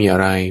ที่ไม่มีอะ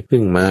ไรเพิ่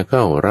งมาเข้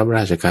ารับร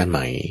าชการให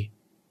ม่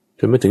จ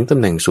นมาถึงตำ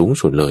แหน่งสูง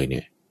สุดเลยเ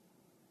นี่ย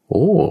โ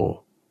อ้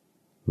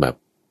แบบ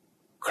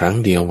ครั้ง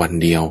เดียววัน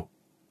เดียว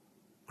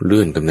เ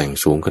ลื่อนตำแหน่ง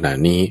สูงขนาด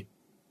นี้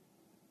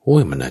โอ้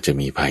ยมันอาจจะ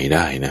มีภัยไ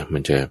ด้นะมั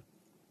นจะ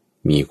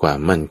มีความ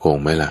มั่นคง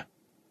ไหมล่ะ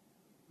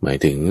หมาย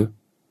ถึง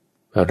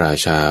พระรา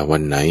ชาวั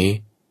นไหน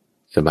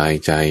สบาย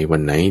ใจวั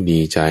นไหนดี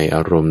ใจอ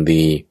ารมณ์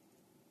ดี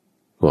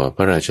ก็พ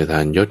ระราชทา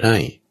นยศให้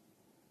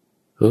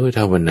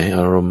ถ้าวันไหนอ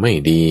ารมณ์ไม่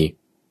ดี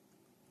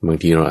บาง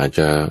ทีเราอาจ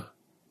จะ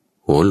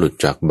หัวหลุด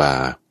จากบ่า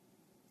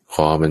ค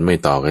อมันไม่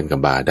ต่อกันกับ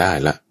บ่าได้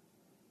ละ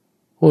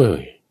โอ้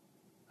ย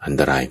อัน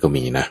ตรายก็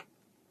มีนะ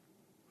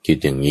คิด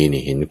อย่างนี้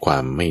นี่เห็นควา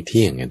มไม่เ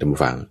ที่ยงไงท่านผู้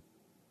ฟัง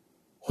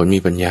คนมี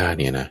ปัญญา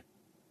เนี่ยนะ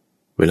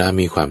เวลา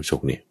มีความสุ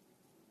ขเนี่ย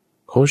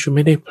เขาจะไ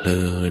ม่ได้เพ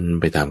ลิน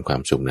ไปตามควา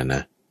มสุขนั้นน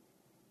ะ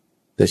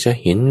แต่จะ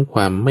เห็นคว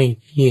ามไม่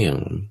เที่ยง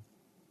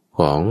ข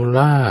องล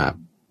าภ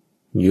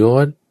ย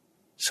ศ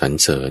สรร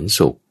เสริญ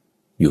สุข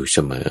อยู่เส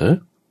มอ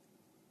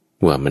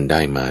ว่ามันไ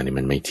ด้มาเนี่ย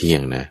มันไม่เที่ย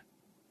งนะ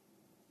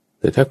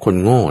แต่ถ้าคน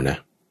โง่นะ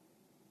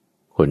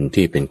คน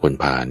ที่เป็นคน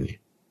พาลเนี่ย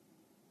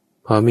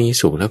พอมี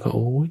สุขแล้วก็โ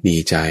อ้ดี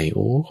ใจโ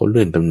อ้เขาเ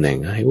ลื่อนตำแหน่ง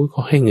ให้โอ้เข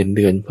าให้เงินเ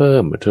ดือนเพิ่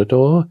มโต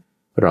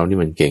เรานี่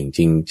มันเก่งจ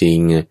ริง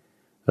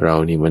ๆเรา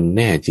นี่มันแ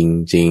น่จ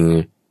ริง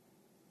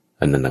ๆ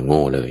อันนั้นโ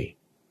ง่เลย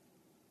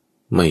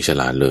ไม่ฉ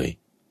ลาดเลย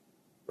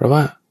เพราะว่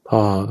าพอ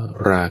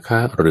ราคะ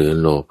หรือ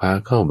โลภะ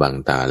เข้าบัง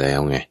ตาแล้ว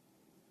ไง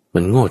มั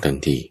นโง่ทัน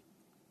ที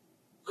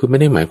คือไม่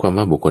ได้หมายความ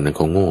ว่าบุคคลนั้นเ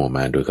ขาโง่ม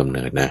าโดยกำเ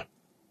นิดนะ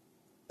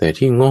แต่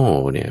ที่โง่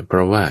เนี่ยเพร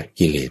าะว่า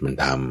กิเลสมัน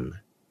ท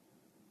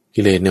ำ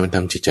กิเลสเนี่ยมันท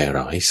ำจิตใจเร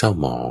าให้เศร้า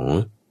หมอง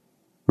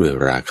ด้วย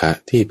ราคะ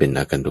ที่เป็นอ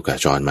ากันตุกะ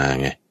จรมา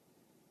ไง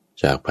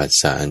จากผัส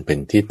สะอันเป็น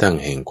ที่ตั้ง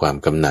แห่งความ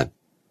กำหนัด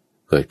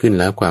เกิดขึ้น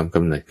แล้วความก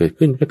ำหนัดเกิด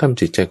ขึ้นก็ทำ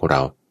จิตใจของเร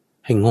า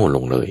ให้โง่ล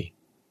งเลย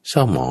เศร้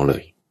าหมองเล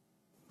ย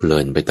เพลิ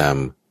นไปตาม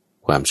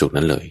ความสุข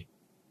นั้นเลย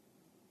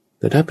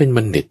แต่ถ้าเป็น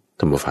บัณฑิต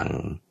ธรรมฟัง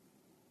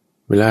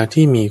เวลา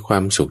ที่มีควา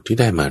มสุขที่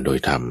ได้มาโดย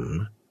ธรรม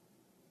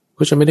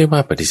ก็จะไม่ได้ว่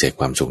าปฏิเสธ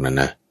ความสุขนั้น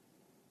นะ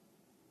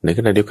ในข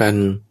ณะเดียวกัน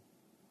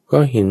ก็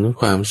เห็น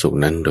ความสุข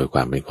นั้นโดยคว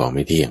ามเป็นของไ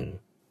ม่เที่ยง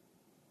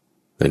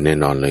และแน่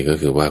นอนเลยก็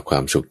คือว่าควา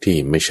มสุขที่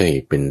ไม่ใช่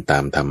เป็นตา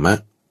มธรรมะ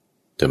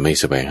จะไม่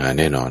แสวงหา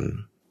แน่นอน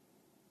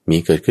มี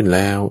เกิดขึ้นแ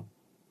ล้ว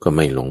ก็ไ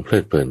ม่หลงเพลิ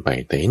ดเพลินไป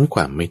แต่เห็นคว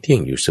ามไม่เที่ย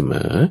งอยู่เสม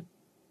อ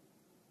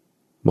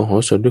มโห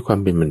สถด้วยความ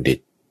เป็นบัณฑิต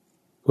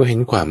ก็เห็น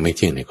ความไม่เ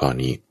ที่ยงในข้อ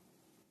นี้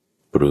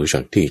รู้จั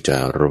กที่จะ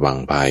ระวัง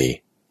ภัย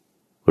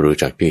รู้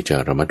จักที่จะ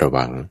ระมัดระ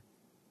วัง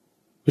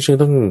ก็จึง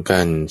ต้องก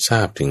ารทร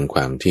าบถึงคว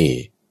ามที่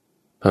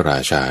พระรา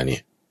ชาเนี่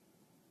ย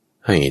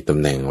ให้ตำ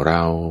แหน่งเร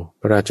า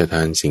พระราชท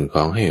านสิ่งข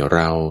องให้เร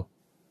า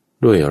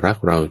ด้วยรัก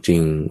เราจริ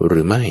งห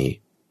รือไม่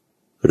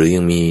หรือยั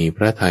งมีพ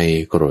ระทัย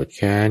โกรธแ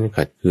ค้น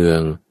ขัดเคือ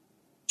ง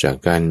จาก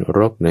การร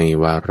บใน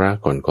วาระ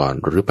ก่อน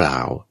ๆหรือเปล่า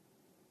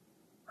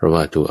เพราะ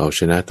ว่าถูกเอาช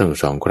นะตั้ง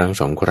2 ครั้ง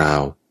 2 ครา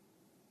ว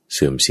เ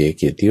สื่อมเสียเ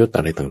กียรติยศอ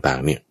ะไรต่าง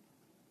ๆเนี่ย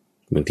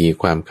บางที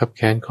ความคับแ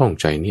ค้นข้อง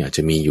ใจนี่อาจจ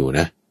ะมีอยู่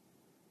นะ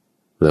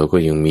แล้วก็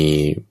ยังมี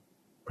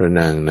พระน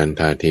างนัน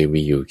ทาเท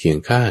วีอยู่เคียง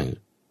ข้าง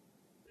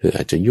เธออ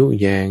าจจะยุ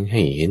แยงใ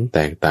ห้เห็นแต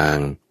กต่าง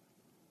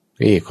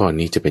ข้อ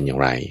นี้จะเป็นอย่าง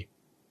ไร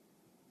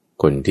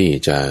คนที่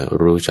จะ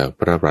รู้จัก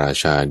พระรา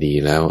ชาดี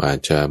แล้วอาจ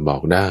จะบอ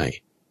กได้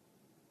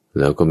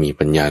แล้วก็มี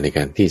ปัญญาในก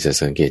ารที่จะ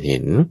สังเกตเห็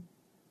น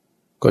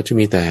ก็จะ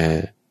มีแต่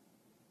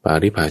ปา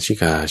ริภาชิ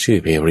กาชื่อ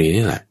เพรี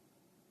นี่แหละ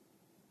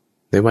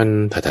ในวัน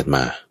ถัดม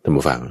าท่าน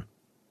ผู้ฟัง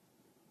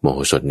โมโห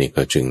สถนี่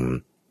ก็จึง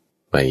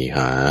ไปห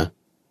า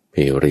เพ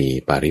รี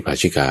ปาริภา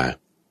ชิกา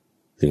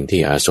ถึง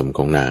ที่อาสมข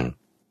องนาง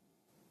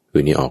คื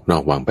นนี้ออกนอ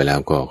กวังไปแล้ว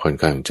ก็ค่อน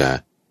ข้างจะ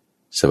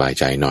สบาย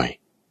ใจหน่อย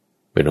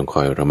ไม่ต้องค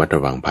อยระมัดร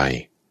ะวังภัย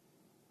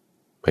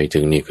ไปถึ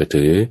งนี่ก็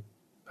ถือ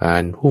พา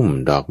นพุ่ม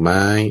ดอกไ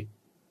ม้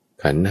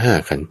ขัน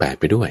 5ขัน 8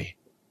ไปด้วย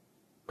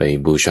ไป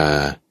บูชา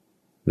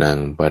นาง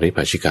ปาริภ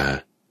าชิกา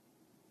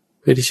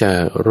เพื่อที่จะ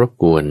รบ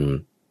กวน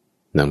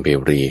นางเพ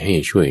รีให้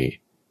ช่วย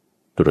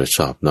ตรวจส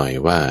อบหน่อย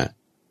ว่า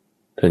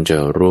ท่านจะ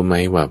รู้ไหม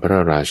ว่าพระ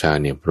ราชา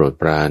เนี่ยโปรด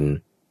ปราน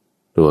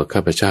ตัวข้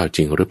าพเจ้าจ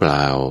ริงหรือเปล่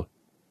า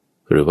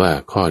หรือว่า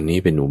ข้อนี้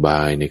เป็นอุบ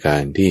ายในกา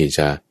รที่จ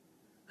ะ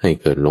ให้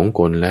เกิดหลง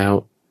กลแล้ว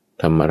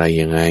ทำอะไร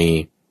ยังไง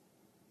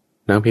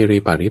นางเพรี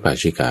ปาริภา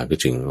ชิกาก็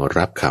จึง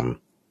รับค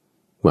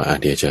ำว่า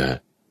เดี๋ยวจะ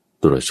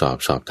ตรวจส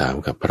อบถาม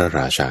กับพระร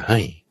าชาให้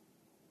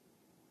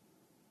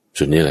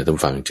ส่วนนี้แหละท่าน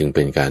ฟังจึงเ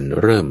ป็นการ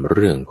เริ่มเ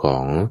รื่องขอ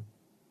ง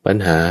ปัญ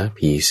หา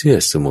ผีเสื้อ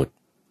สมุทร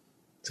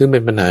ซึ่งเป็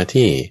นปัญหา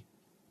ที่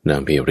นาง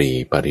เพรี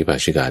ปาริภา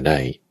ชิกาได้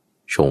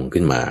ชง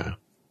ขึ้นมา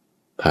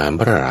ถาม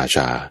พระราช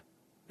า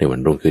ในวัน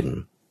รุ่งขึ้น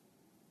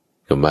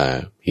คำว่า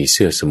ผีเ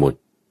สื้อสมุทร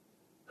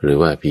หรือ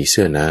ว่าผีเ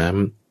สื้อน้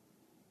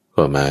ำ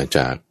ก็มาจ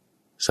าก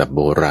ศัพท์โบ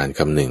ราณค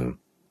ำหนึ่ง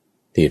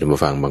ที่ท่านผู้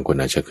ฟังบางคน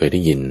อาจจะเคยได้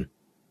ยิน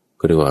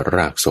ก็เรียกว่าร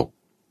ากศก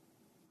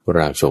ร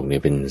ากศกเนี่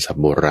ยเป็นศัพ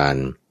ท์โบราณ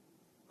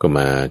ก็ม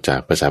าจาก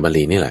ภาษาบา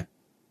ลีนี่แหละ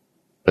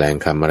แปลง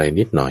คำอะไร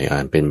นิดหน่อยอ่า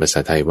นเป็นภาษา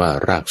ไทยว่า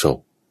รากศก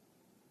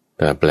แ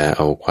ต่แปลเ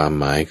อาความ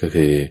หมายก็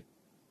คือ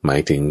หมา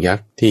ยถึงยัก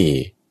ษ์ที่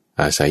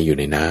อาศัยอยู่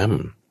ในน้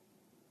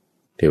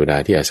ำเทวดา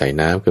ที่อาศัย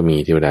น้ำก็มี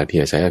เทวดาที่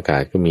อาศัยอากา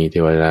ศก็มีเท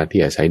วดา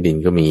ที่อาศัยดิน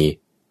ก็มี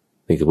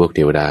นี่คือพวกเท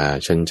วดา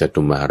ชั้นจ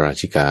ตุมหารา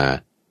ชิกา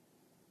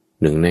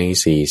1 ใน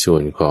 4ส่ว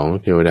นของ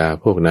เทวดา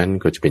พวกนั้น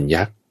ก็จะเป็น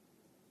ยัก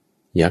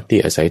ษ์ที่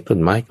อาศัยต้น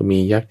ไม้ก็มี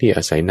ยักษ์ที่อ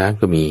าศัยน้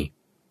ำก็มี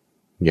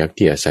ยักษ์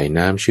ที่อาศัย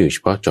น้ำชื่อเฉ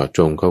พาะเจาะจ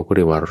งเขาก็เ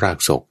รียกว่าราก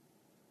ศก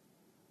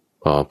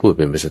พอพูดเ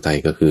ป็นภาษาไทย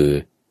ก็คือ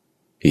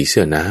ผีเ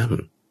สื้อน้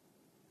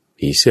ำ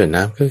ผีเสื้อ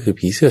น้ำก็คือ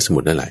ผีเสื้อสมุ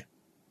ทรนั่นแหละ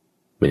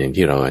เหมือนอย่าง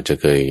ที่เราอาจจะ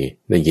เคย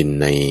ได้ยิน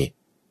ใน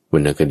วร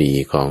รณคดี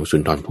ของสุ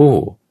นทรภู่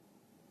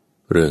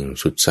เรื่อง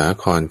สุดสา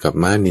ครกับ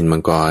ม้านิลมั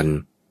งกร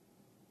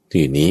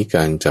ที่หนีก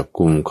ารจับ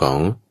กุมของ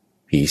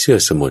ผีเสื้อ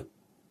สมุทร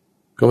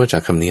ก็มาจา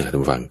กคำนี้แหละท่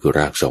านฟังคือ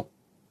รากศก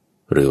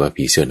หรือว่า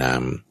ผีเสื้อน้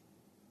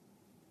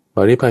ำป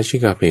าริภาชิ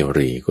กาเพ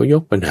รีก็ย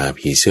กปัญหา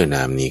ผีเสื้อ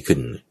น้ำนี้ขึ้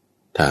น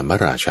ถามพระ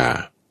ราชา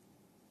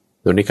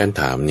โดยในการ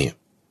ถามเนี่ย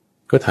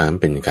ก็ถาม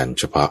เป็นการ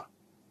เฉพาะ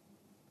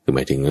คือหม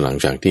ายถึงหลัง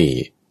จากที่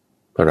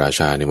พระรา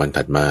ชาในวัน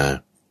ถัดมา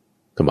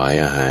ถวาย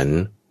อาหาร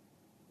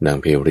นาง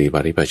เพรีป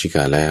าริภาชิก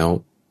าแล้ว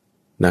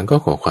นางก็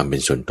ขอความเป็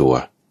นส่วนตัว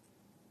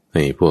ใ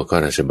ห้พวกข้า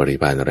ราชบริ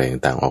พารอะไร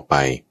ต่างๆออกไป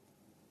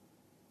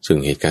ซึ่ง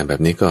เหตุการณ์แบ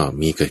บนี้ก็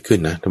มีเกิดขึ้น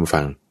นะท่านผู้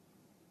ฟัง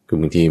คือ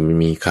บางทีมัน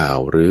มีข่าว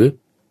หรือ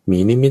มี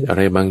นิมิตอะไ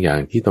รบางอย่าง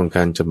ที่ต้องก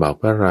ารจะบอก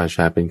พระราช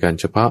าเป็นการ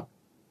เฉพาะ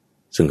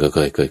ซึ่งก็เค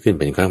ยเกิดขึ้น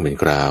เป็นครั้งเป็น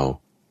คราว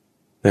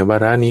ในวา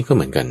ระนี้ก็เ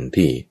หมือนกัน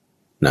ที่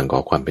นางขอ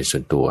ความเป็นส่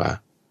วนตัว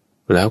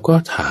แล้วก็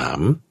ถาม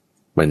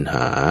ปัญห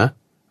า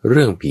เ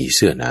รื่องผีเ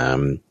สื้อน้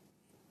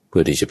ำเพื่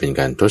อที่จะเป็น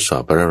การทดสอ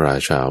บพระรา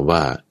ชาว่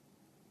า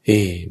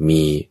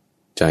มี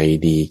ใจ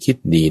ดีคิด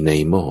ดีใน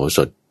โมโหส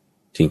ถ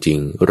จริง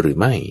ๆหรือ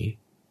ไม่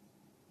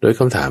โดยค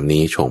ำถาม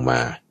นี้ชงมา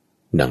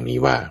ดังนี้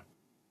ว่า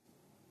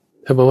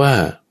ถ้าบอกว่า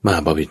มหา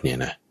บพิตรเนี่ย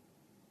นะ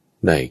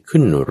ได้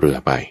ขึ้นเรือ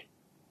ไป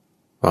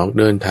ออก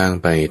เดินทาง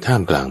ไปท่า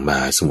มกลางม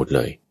หาสมุทรเ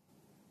ลย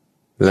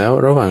แล้ว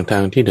ระหว่างทา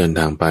งที่เดิน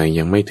ทางไป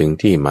ยังไม่ถึง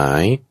ที่หมา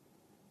ย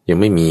ยัง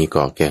ไม่มีเก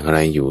าะแก่งอะไร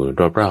อยู่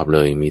รอบๆเล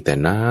ยมีแต่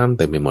น้ำเ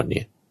ต็มไปหมดเ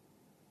นี่ย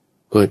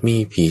เกิดมี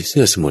ผีเ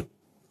สื้อสมุทร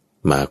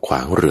มาขว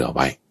างเรือไ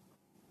ว้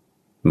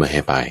ไม่ใ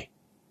ห้ไป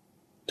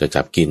จะ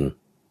จับกิ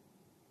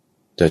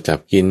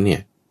นเนี่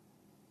ย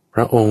พ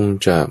ระองค์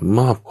จะม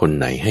อบคน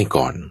ไหนให้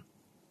ก่อน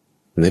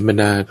ในบรร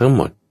ดาทั้งห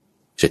มด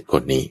7 ค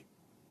นนี้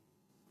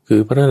คือ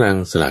พระนาง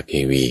สลาเก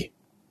วี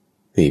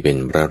ที่เป็น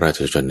พระราช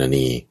ชน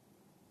นี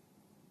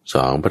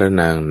 2. พระ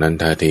นางนัน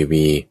ทาเท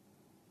วี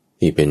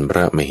ที่เป็นพร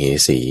ะมเห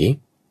สี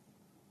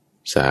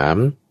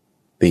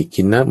 3. ติ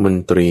คินมน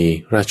ตรี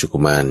ราชกุ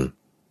มาร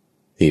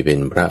ที่เป็น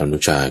พระอนุ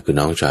ชาคือ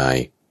น้องชาย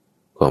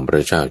ของพร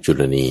ะเจ้าจุ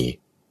ลนี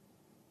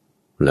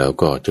แล้ว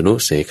ก็ธนุ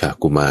เสข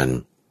กุมาร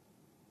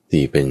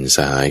ที่เป็นส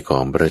หายขอ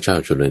งพระเจ้า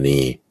จุลนี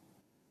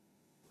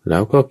แล้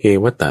วก็เก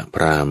วัตตพ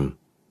ราหมณ์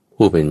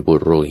ผู้เป็นปุ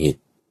โรหิต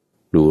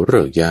ดูฤ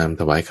กษ์ยาม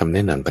ถวายคำแน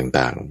ะนำ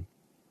ต่าง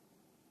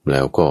ๆแ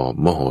ล้วก็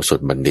มโหสถ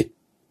บัณฑิต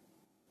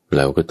แ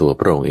ล้วก็ตัว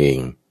พระองค์เอง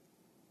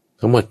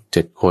ทั้งหมด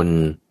7 คน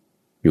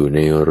อยู่ใน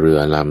เรือ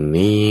ลำ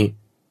นี้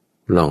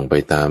ล่องไป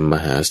ตามม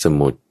หาส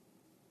มุทร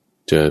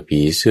เจอผี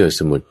เสื้อส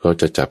มุทรเขา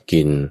จะจับ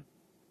กิน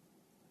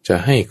จะ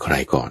ให้ใคร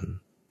ก่อน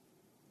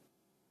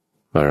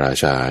พระรา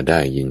ชาได้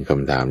ยินค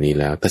ำถามนี้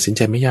แล้วตัดสินใ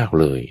จไม่ยาก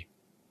เลย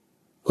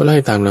ก็ไล่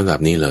ตามลำดับ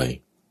นี้เลย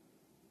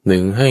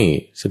 1. ให้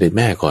เสด็จแ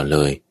ม่ก่อนเล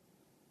ย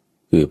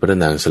คือพระ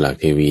นางสลัก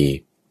เทวี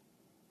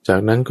จาก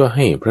นั้นก็ใ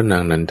ห้พระนา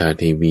งนันทา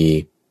เทวี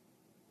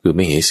คือม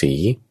เหสี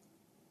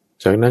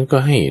จากนั้นก็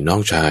ให้น้อ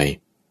งชาย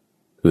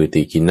คือ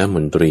ติกินนม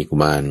นตรีกุ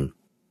มาร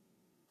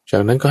จา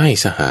กนั้นก็ให้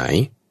สหาย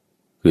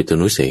คือธ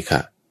นุเสข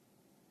ะ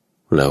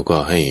แล้วก็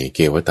ให้เก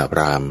วัตตพ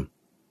ราหมณ์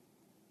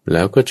แ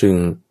ล้วก็จึง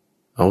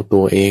เอาตั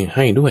วเองใ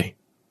ห้ด้วย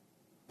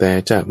แต่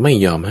จะไม่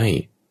ยอมให้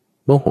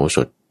โมโหส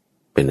ถ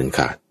เป็นอันข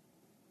าด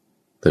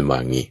เป็นว่า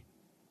งี้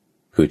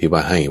คือที่ว่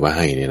าให้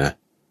เนี่ยนะ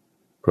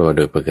เพราะว่าโ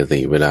ดยปกติ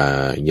เวลา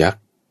ยัก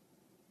ษ์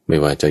ไม่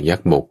ว่าจะยัก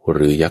ษ์บกห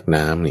รือยักษ์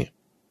น้ำเนี่ย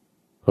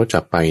เขาจั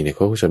บไปเนี่ยเข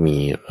าก็จะมี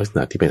ลักษณ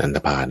ะที่เป็นอันธ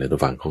พาลเนี่ยตัว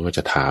ฝั่งเขาก็จ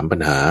ะถามปัญ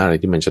หาอะไร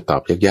ที่มันจะตอ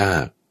บยา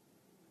ก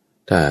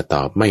ๆถ้าต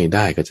อบไม่ไ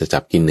ด้ก็จะจั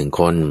บกิน1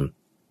 คน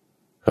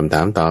คำถ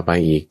ามต่อไป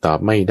อีกตอบ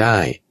ไม่ได้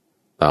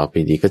ตอบ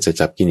ผิดอีกก็จะ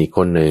จับกินอีกค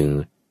นหนึ่ง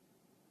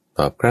ต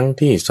อบครั้ง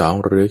ที่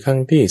2หรือครั้ง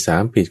ที่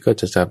3ผิดก็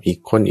จะจับอีก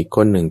คน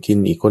หนึ่งกิน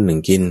อีกคนหนึ่ง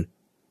กิน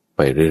ไป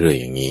เรื่อย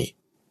ๆอย่างนี้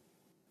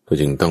ก็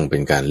จึงต้องเป็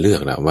นการเลือ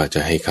กแล้วว่าจ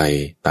ะให้ใคร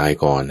ตาย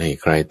ก่อนให้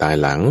ใครตาย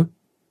หลัง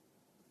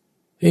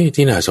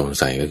ที่น่าสง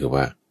สัยก็คือ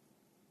ว่า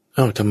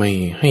ทำไม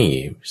ให้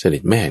เสด็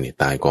จแม่เนี่ย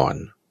ตายก่อน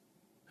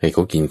ให้เข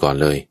ากินก่อน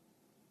เลย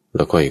แ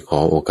ล้วค่อยขอ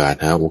หาโอก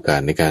า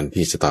สในการ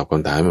ที่จะตอบค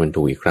ำถามให้มัน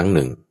ถูกอีกครั้งห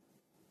นึ่ง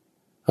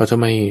ทำ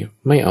ไม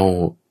ไม่เอา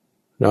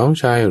น้อง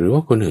ชายหรือว่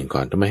าคนอื่นก่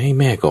อนทำไมให้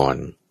แม่ก่อน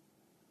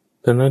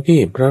ตอนนั้นที่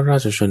พระรา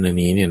ชชน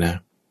นีเนี่ยนะ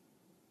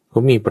เขา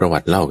มีประวั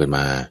ติเล่ากันม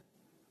า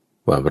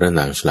ว่าพระน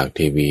างสลักเท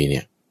วีเ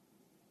นี่ย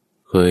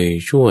เคย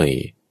ช่วย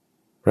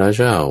พระ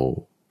เจ้า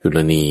จุล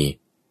นี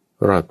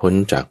รอดพ้น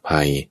จาก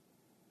ภัย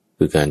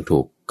คือการถู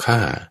กฆ่า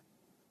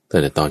ตั้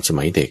งแต่ตอนส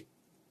มัยเด็ก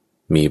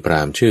มีพร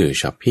าหมณ์ชื่อ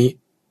ฉัพพิ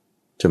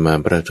จะมา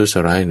ประทุษ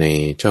ร้ายใน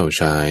เจ้า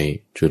ชาย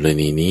จุล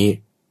นีนี้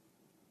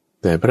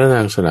แต่พระน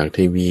างสลักเท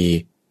วี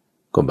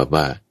ก็แบบ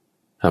ว่า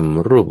ท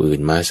ำรูปอื่น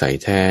มาใส่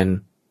แทน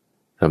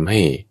ทำใ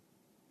ห้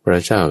พร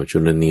ะเจ้าจุ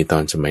ลนีตอ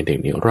นสมัยเด็ก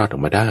นี้รอดออ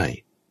กมาได้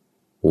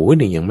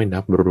นี่ยังไม่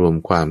นับรวม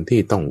ความที่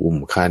ต้องอุ้ม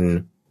คัน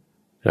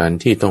การ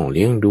ที่ต้องเ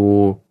ลี้ยงดู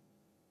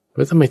แ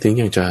ล้วทำไมถึง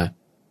ยังจะ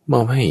ม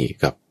อบให้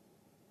กับ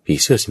ผี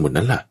เสื้อสมุทร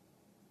นั้นล่ะ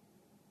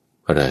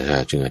พระราชา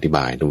จึงอธิบ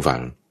ายทุกฝั่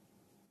ง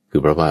คื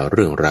อเพราะว่าเ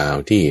รื่องราว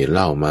ที่เ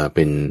ล่ามาเ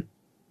ป็น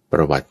ป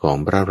ระวัติของ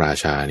พระรา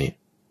ชาเนี่ย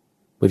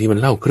บางทีมัน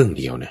เล่าครึ่ง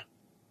เดียวเนี่ย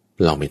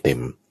เล่าไม่เต็ม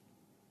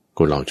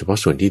ก็เล่าเฉพาะ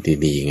ส่วนที่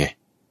ดีๆไง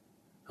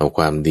เอาค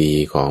วามดี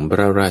ของพร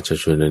ะราช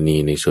ชนนี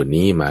ในส่วน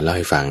นี้มาเล่าใ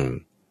ห้ฟัง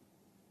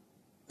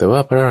แต่ว่า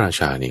พระรา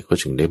ชาเนี่ยก็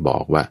จึงได้บอ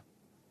กว่า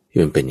ที่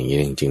มันเป็นอย่างนี้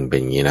จริงๆเป็น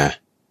อย่างนี้นะ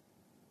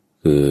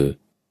คือ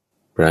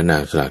พระนา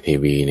งสลักเท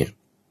วีเนี่ย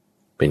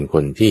เป็นค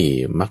นที่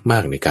มา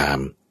กๆในกาม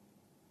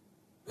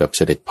กับเส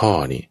ด็จพ่อ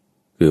นี่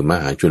คือม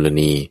หาจุล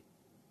นี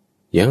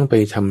ยังไป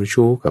ทำ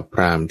ชู้กับพ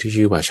ราหมณ์ที่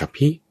ชื่อว่าฉัพ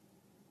พิ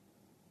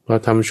พอ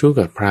ทำชู้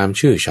กับพราหมณ์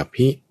ชื่อฉัพ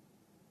พิ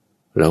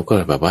แล้วก็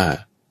แบบว่า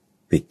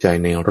ติดใจ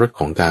ในรส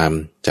ของกาม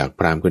จากพ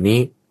ราหมณ์คน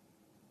นี้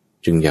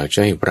จึงอยากจะ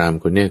ให้พราหมณ์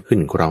คนนี้ขึ้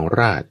นครองร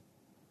าชย์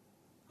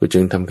ก็จึ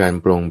งทำการ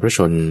ปลงพระช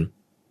น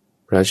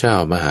พระเจ้า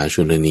มหา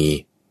จุลนี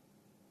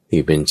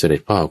ที่เป็นเสด็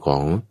จพ่อขอ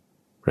ง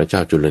พระเจ้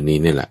าจุลนี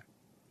นี่แหละ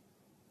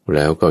แ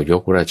ล้วก็ย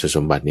กราชส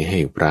มบัตินี้ให้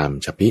พราหมณ์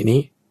ฉัพพิ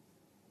นี้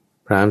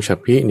พราหมณ์ฉัพ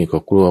พินี่ก็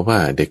กลัวว่า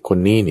เด็กคน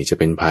นี้นี่จะ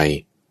เป็นภัย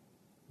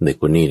เด็ก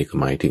คนนี้นี่ก็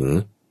หมายถึง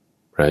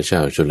พระเจ้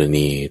าจุล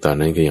นีตอน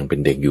นั้นก็ยังเป็น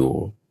เด็กอยู่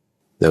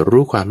แต่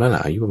รู้ความแล้วล่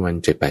ะอายุประมาณ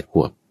 7-8 ข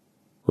วบ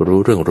รู้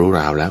เรื่องรู้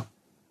ราวแล้ว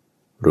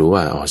รู้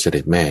ว่าเสด็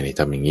จแม่นี่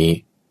ทำอย่างนี้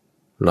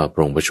รอบป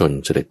รงพระชน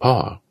เสด็จพ่อ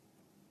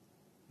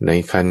ใน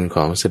ครรภ์ข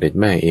องเสด็จ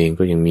แม่เอง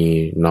ก็ยังมี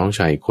น้องช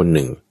ายคนห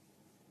นึ่ง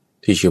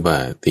ที่ชื่อว่า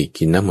ติ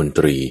กินนมนต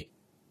รี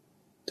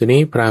ที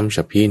นี้พราหมณ์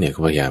ฉัพพิเนี่ยก็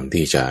พยายาม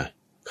ที่จะ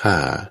ฆ่า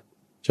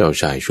เจ้า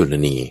ชายจุล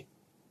นี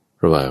เพ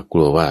ราะว่าก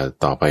ลัวว่า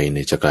ต่อไปเ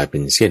นี่ยจะกลายเป็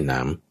นเสี้ยนน้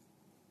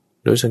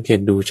ำโดยสังเกต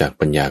ดูจาก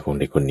ปัญญาของ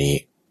เด็กคนนี้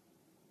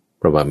เ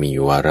พราะว่ามีอ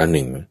ยู่วาระห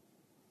นึ่ง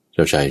เ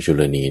จ้าชายจุ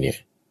ลนีเนี่ย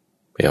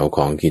ไปเอาข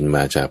องกินม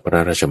าจากพร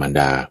ะราชมาร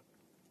ดา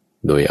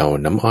โดยเอา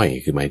น้ำอ้อย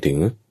คือหมายถึง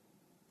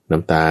น้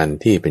ำตาล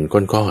ที่เป็น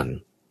ก้อน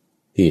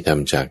ๆที่ท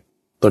ำจาก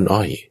ต้นอ้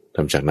อยท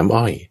ำจากน้ำ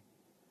อ้อย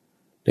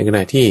ในขณ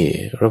ะที่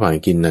ระหว่าง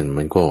กินนั่น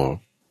มันก็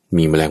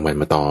มีแมลงวัน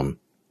มาตอม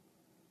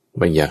ไ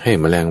ม่อยากให้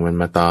แมลงวัน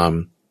มาตอม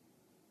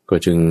ก็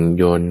จึง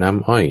โยนน้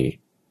ำอ้อย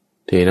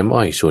เทน้ำ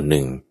อ้อยส่วนห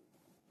นึ่ง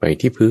ไป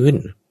ที่พื้น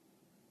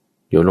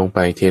โยนลงไป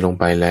เทลง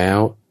ไปแล้ว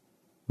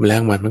แมล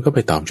งวันมันก็ไป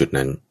ตอมจุด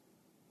นั้น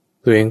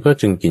ตัวเองก็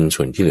จึงกิน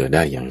ส่วนที่เหลือไ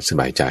ด้อย่างส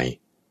บายใจ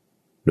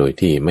โดย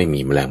ที่ไม่มี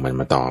แมลงมัน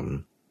มาตอม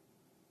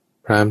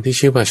พราหมณ์ที่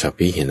ชื่อว่าฉัพ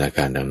พีเห็นอาก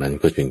ารดังนั้น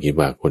ก็จึงคิด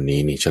ว่าคนนี้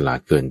นี่ฉลาด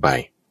เกินไป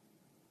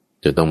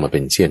จะต้องมาเป็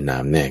นเสี้ยนน้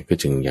ำแน่ก็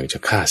จึงอยากจะ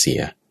ฆ่าเสี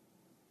ย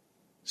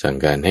สั่ง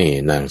การให้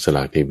นางสล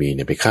ากเทวีเ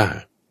นี่ยไปฆ่า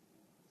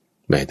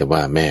แม้แต่ว่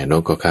าแม่น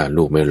กก็ฆ่า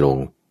ลูกไม่ลง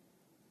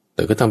แ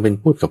ต่ก็ทำเป็น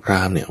พูดกับพร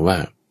าหมณ์เนี่ยว่า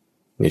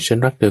เนี่ยฉัน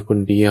รักเธอคน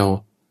เดียว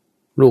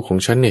ลูกของ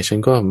ฉันเนี่ยฉัน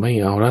ก็ไม่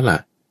เอาแล้วล่ะ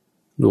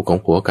ลูกของ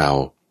ผัวเก่า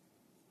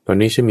ตอน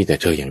นี้ฉันมีแต่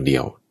เธออย่างเดี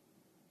ยว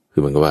คื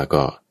อมันก็ว่า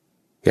ก็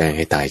แกล้งใ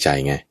ห้ตายใจ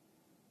ไง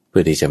เพื่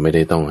อที่จะไม่ไ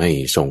ด้ต้องให้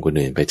ส่งคน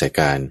อื่นไปจัด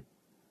การ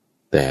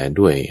แต่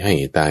ด้วยให้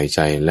ตายใจ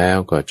แล้ว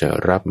ก็จะ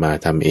รับมา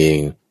ทำเอง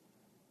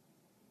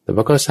แต่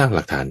ว่าก็สร้างห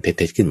ลักฐานเ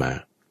ท็จๆขึ้นมา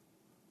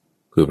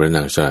คือพระน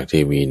างสลากเท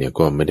วีเนี่ย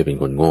ก็ไม่ได้เป็น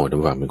คนโง่แต่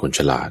ว่าเป็นคนฉ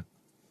ลาด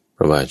เพ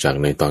ราะว่าจาก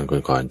ในตอน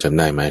ก่อนๆจำไ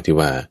ด้ไหมที่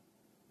ว่า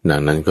นา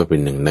งนั้นก็เป็น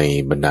หนึ่งใน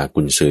บรรดา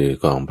กุญซือ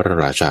ของพระ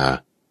ราชา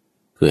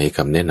คือให้ค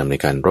ำแนะนำใน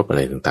การรบอะไ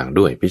รต่างๆ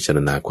ด้วยพิจาร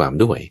ณาความ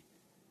ด้วย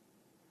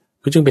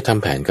ก็จึงไปท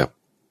ำแผนกับ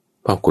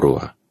พ่อครัว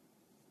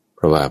เพ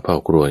ราะว่าพ่อ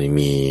ครัวนี่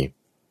มี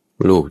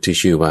ลูกที่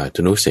ชื่อว่าธ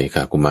นุเสข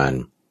ากุมาร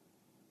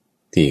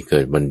ที่เกิ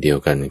ดวันเดียว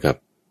กันกับ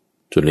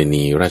จุล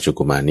นีราช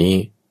กุมารนี้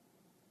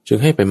จึง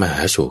ให้ไปมาห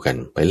าสู่กัน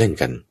ไปเล่น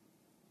กัน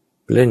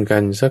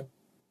สัก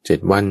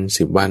7 วัน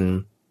10 วัน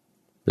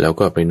แล้ว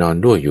ก็ไปนอน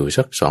ด้วยอยู่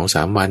สัก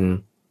2-3 วัน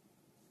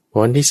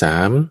วันที่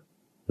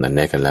3นั่นแ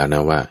น่กันแล้วน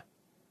ะว่า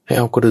ให้เ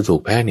อากระดู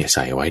กแพะเนี่ยใ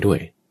ส่ไว้ด้วย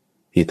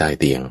ที่ใต้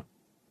เตียง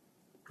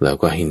แล้ว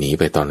ก็ให้หนี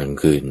ไปตอนกลาง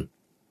คืน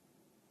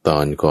ตอ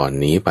นก่อน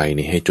หนีไป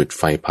นี่ให้จุดไ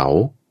ฟเผา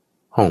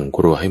ห้องค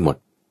รัวให้หมด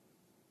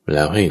แ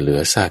ล้วให้เหลือ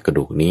ซากกระ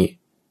ดูกนี้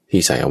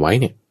ที่ใส่เอาไว้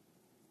เนี่ย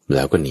แ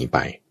ล้วก็หนีไป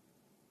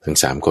ทั้ง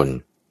3 คน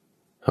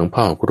ทั้ง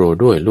พ่อครัว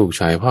ด้วยลูก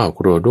ชายพ่อ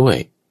ครัวด้วย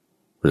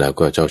แล้ว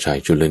ก็เจ้าชาย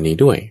จุลนี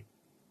ด้วย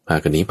พา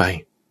กันหนีไป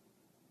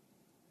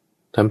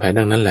ทำแผน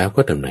ดังนั้นแล้ว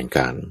ก็ดำเนินก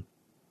าร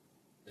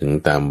ถึง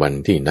ตามวัน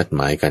ที่นัดห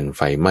มายกันไ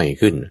ฟไหม้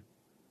ขึ้น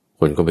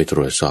คนก็ไปตร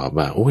วจสอบ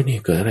ว่าโอ้ยนี่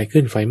เกิดอะไร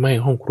ขึ้นไฟไหม้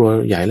ห้องครัว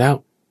ใหญ่แล้ว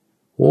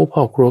โอ้พ่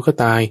อครัวก็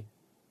ตาย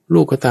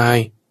ลูกก็ตาย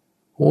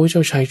โอ้เจ้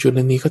าชายจุล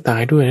นีก็ตา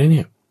ยด้วยนะเ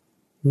นี่ย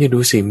ดู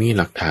สิมี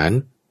หลักฐาน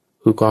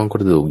คือกองก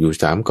ระดูกอยู่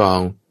3 กอ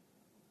ง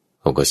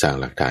เขาก็สร้าง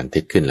หลักฐานเท็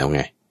จขึ้นแล้วไง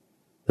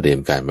เตรียม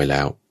การไว้แ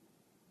ล้ว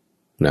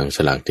นางส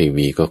ลากเท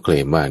วีก็เคล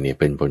มว่าเนี่ย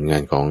เป็นผลงา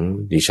นของ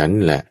ดิฉัน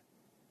แหละ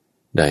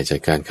ได้จัด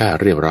การฆ่า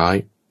เรียบร้อย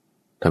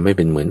ทำให้เ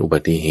ป็นเหมือนอุบั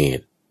ติเห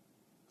ตุ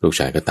ลูก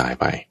ชายก็ตาย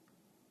ไป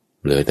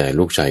เหลือแต่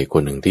ลูกชายค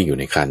นหนึ่งที่อยู่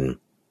ในครรภ์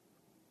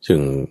ซึ่ง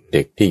เ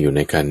ด็กที่อยู่ใน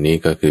ครรภ์นี้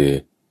ก็คือ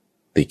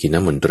ติกิน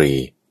มนตรี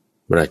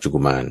ราชกุ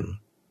มาร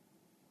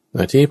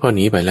ที่พอห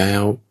นีไปแล้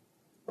ว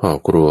พ่อ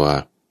ครัว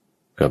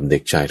กับเด็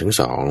กชายทั้ง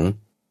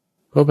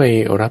2ก็ไป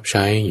รับใ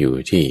ช้อยู่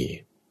ที่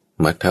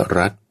มัท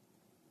รัฐ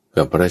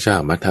กับพระเจ้า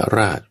มัทร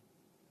าช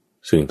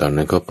ซึ่งตอน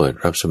นั้นก็เปิด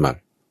รับสมัคร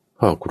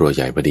พ่อครัวใ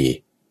หญ่พอดี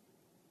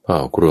พ่อ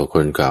ครัวค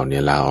นเก่าเนี่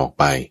ยลาออก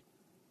ไป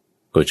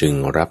ก็จึง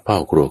รับพ่อ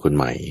ครัวคนใ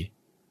หม่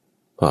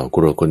พ่อค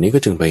รัวคนนี้ก็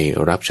จึงไป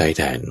รับใช้แ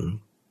ทน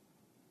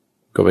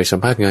ก็ไปสัม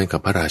ภาษณ์งานกั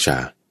บพระราชา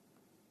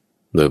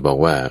โดยบอก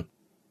ว่า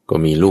ก็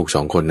มีลูก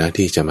2 คนนะ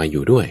ที่จะมาอ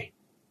ยู่ด้วย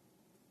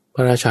พ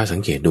ระราชาสั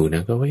งเกตดูน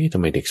ะก็ว่าทำ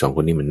ไมเด็ก2 ค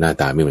นนี้มันหน้า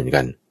ตาไม่เหมือน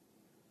กัน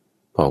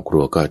พ่อครั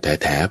วก็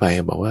แถไป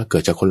บอกว่าเกิ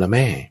ดจากคนละแ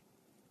ม่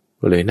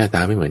ก็เลยหน้าต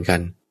าไม่เหมือนกัน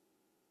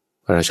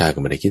พระราชาก็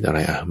ไม่ได้คิดอะไร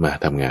มา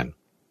ทำงา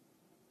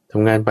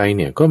นไปเ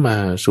นี่ยก็มา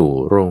สู่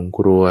โรงค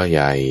รัวใ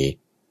หญ่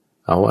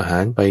เอาอาหา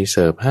รไปเ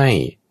สิร์ฟให้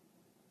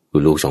คื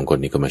อลูก2 คน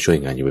นี้ก็มาช่วย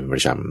งานอยู่เป็นปร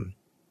ะจ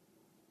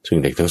ำซึ่ง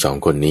เด็กทั้ง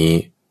2 คนนี้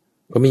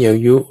ก็มีอา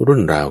ยุรุ่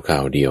นราวครา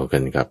วเดียวกั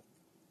นกับ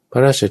พร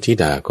ะราชธิ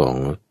ดาของ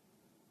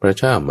พระ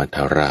เจ้ามัท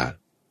ราช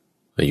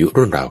อายุ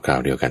รุ่นราวคราว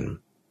เดียวกัน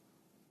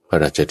พระ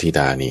ราชธิด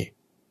านี่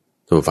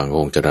ตัวฝั่งค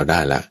งจะเราได้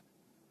ละ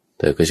เ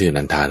ธอก็ชื่อ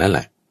นันทานั่นแห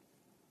ละ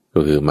ก็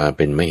คือมาเ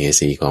ป็นมเห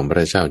สีของพร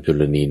ะเจ้าจุ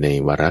ลนีใน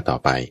วาระต่อ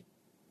ไป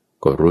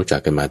ก็รู้จั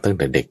กกันมาตั้งแ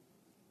ต่เด็ก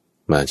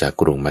มาจาก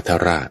กรุงมัท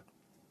ราช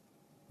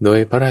โดย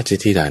พระราช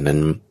ธิดานั้น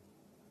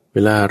เว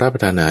ลารับปร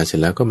ะทานอาหารเสร็จ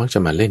แล้วก็มักจะ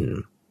มาเล่น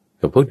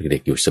กับพวกเด็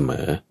กๆอยู่เสม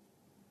อ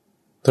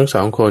ทั้ง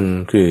2 คน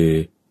คือ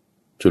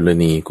จุล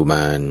นีกุม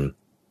าร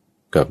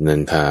กับนั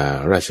นทา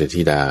ราช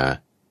ธิดา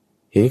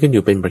เห็นกันอ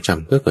ยู่เป็นประจ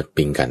ำก็เกิด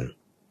ปิ๊งกัน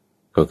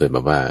ก็เกิดแบ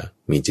บว่า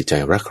มีจิตใจ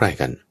รักใคร่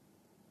กัน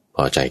พ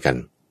อใจกัน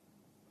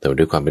แต่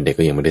ด้วยความเป็นเด็ก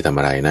ก็ยังไม่ได้ทำ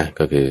อะไรนะ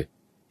ก็คือ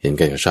เห็น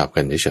กันก็ชอบ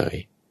กันเฉย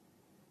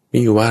ๆมี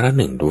อยู่วาระ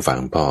หนึ่งดูฝั่ง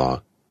พอ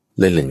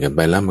เล่นกันไป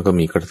แล้วมันก็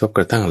มีกระทบก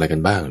ระทั่งอะไรกั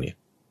นบ้างเนี่ย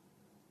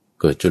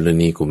เกิดจุล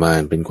นีกุมา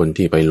รเป็นคน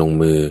ที่ไปลง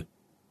มือ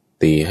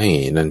ตีให้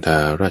นันทา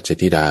ราช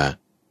ธิดา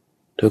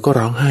เธอก็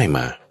ร้องไห้ม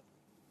า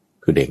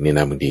คือเด็กเนี่ยน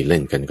ะบางทีเล่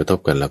นกันกระทบ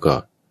กันแล้วก็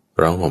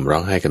ร้องห่มร้อ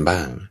งไห้กันบ้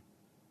าง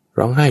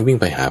ร้องไห้วิ่ง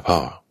ไปหาพ่อ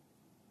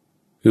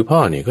คือพ่อ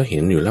เนี่ยก็เห็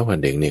นอยู่แล้วว่า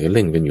เด็กเนี่ยก็เ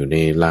ล่นกันอยู่ใน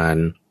ลาน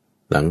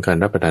หลังการ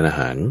รับประทานอา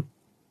หาร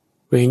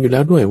ก็เห็นอยู่แล้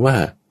วด้วยว่า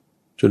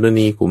จุล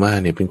นีกุมาร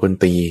เนี่ยเป็นคน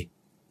ตี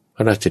พ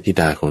ระราชธิ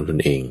ดาของตน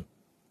เอง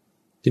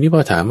ทีนี้พ่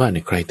อถามว่าเ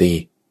นี่ยใครตี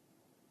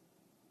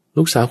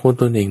ลูกสาวคน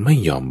ตนเองไม่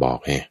ยอมบอก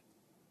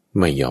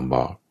ไม่ยอมบ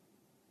อก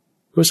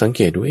ก็สังเก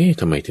ตดู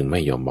ทำไมถึงไม่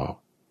ยอมบอก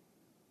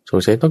สง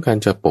สัยต้องการ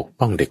จะปก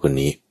ป้องเด็กคน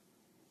นี้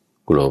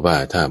กลัวว่า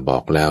ถ้าบอ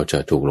กแล้วจะ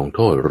ถูกลงโท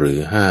ษหรือ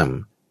ห้าม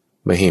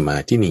ไม่ให้มา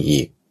ที่นี่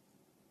อีก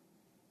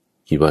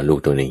คิดว่าลูก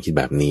ตัวเองคิด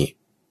แบบนี้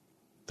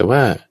แต่ว่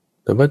า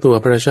ตัว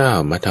พระเจ้า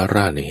มัทธร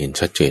าชเห็น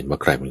ชัดเจนว่า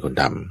ใครเป็นคน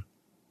ท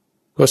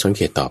ำก็สังเ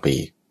กตต่อไป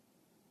อีก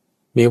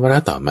มีวาระ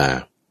ต่อมา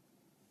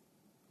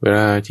เวล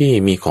าที่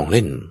มีของเ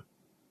ล่น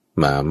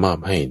มามอบ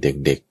ให้เ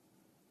ด็ก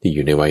ๆที่อ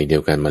ยู่ในวัยเดีย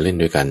วกันมาเล่น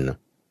ด้วยกัน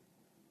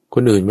ค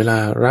นอื่นเวลา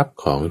รับ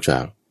ของจา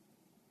ก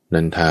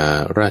นันทา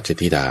ราช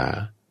ธิดา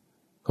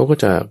เขาก็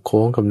จะโ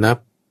ค้งคำนับ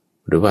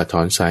หรือว่าถ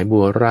อนสายบั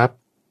วรับ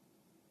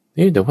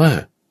แต่ว่า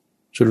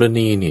จุล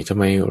นีนี่ทำ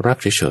ไมรับ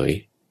เฉย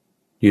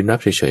ๆยืนรับ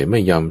เฉยๆไม่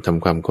ยอมท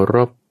ำความเคาร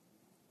พ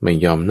ไม่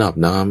ยอมนอบ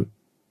น้อม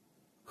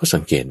ก็สั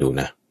งเกตดู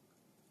นะ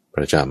พ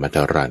ระเจ้ามัทธ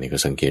ราชนี่ก็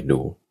สังเกตดู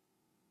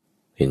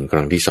เห็นค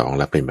รั้งที่สองแ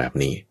ล้วเป็นแบบ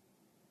นี้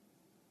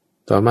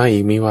ต่อมาอี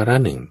กมีวาระ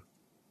หนึ่ง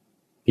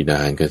กินอา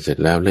หารกันเสร็จ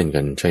แล้วเล่นกั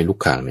นใช้ลูก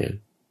ข่างเนี่ย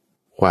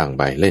ขว้างไ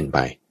ปเล่นไป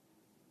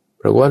เ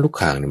พราะว่าลูก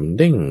ข่างเนี่ยมัน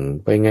เด้ง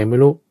ไปไงไม่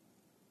รู้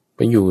ไป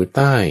อยู่ใ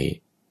ต้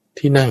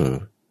ที่นั่ง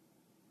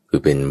คื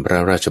อเป็นพระ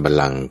ราชบัล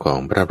ลังก์ของ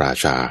พระรา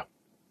ชา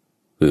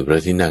คือพระ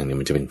ที่นั่งเนี่ย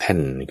มันจะเป็นแท่น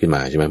ขึ้นม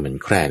าใช่ไหมเหมือน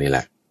แคร่นี่แห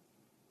ละ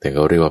แต่เข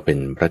าเรียกว่าเป็น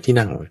พระที่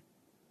นั่ง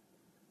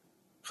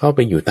เข้าไป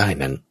อยู่ใต้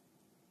นั้น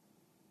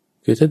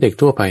คือถ้าเด็ก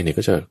ทั่วไปเนี่ย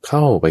ก็จะเข้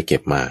าไปเก็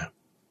บมา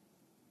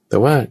แต่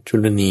ว่าจุ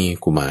ลนี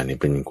กุมารเนี่ย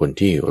เป็นคน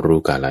ที่รู้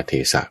กาลเท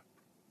ศะ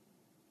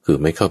คือ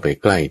ไม่เข้าไป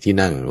ใกล้ที่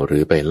นั่งหรื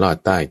อไปลอด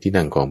ใต้ที่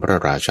นั่งของพระ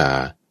ราชา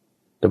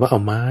แต่ว่าเอา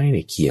ไม้เ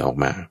นี่ยเขี่ยออก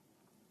มา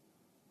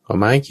เอา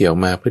ไม้เขี่ยออ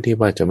กมาเพื่อที่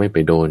ว่าจะไม่ไป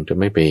โดนจะ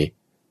ไม่ไป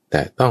แต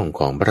ะต้องข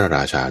องพระร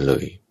าชาเล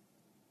ย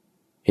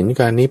เห็น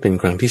การนี้เป็น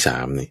ครั้งที่สา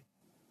มนี่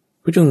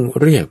ก็จึง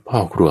เรียกพ่อ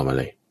ครัวมา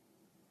เลย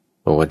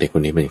บอกว่าเด็กค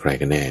นนี้เป็นใคร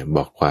กันแน่บ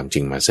อกความจริ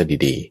งมาซะ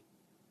ดี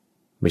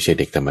ๆไม่ใช่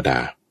เด็กธรรมดา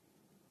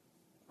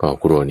พ่อ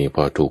ครัวนี่พ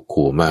อถูก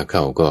ขู่มากเข้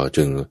าก็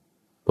จึง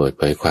เปิดเ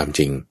ผยความจ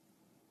ริง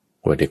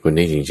ว่าเด็กคน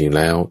นี้จริงๆแ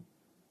ล้ว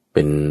เ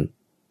ป็น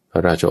พร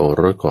ะราชโอ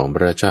รสของพ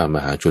ระเจ้าม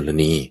หาจุล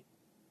นี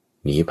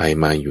หนีภัย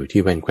มาอยู่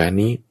ที่แว่นแคว้น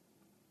นี้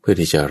เพื่อ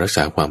ที่จะรักษ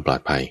าความปลอ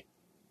ดภัย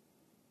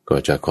ก็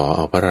จะขอเอ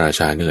าพระรา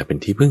ชานี่แหละเป็น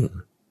ที่พึ่ง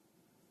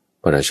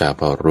พระราชา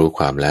พอรู้ค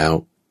วามแล้ว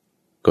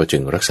ก็จึ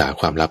งรักษา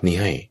ความลับนี้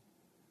ให้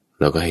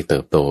แล้วก็ให้เติ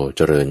บโตเ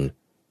จริญ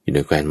อยู่ใน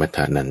แคว้นมัทธ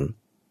านั้น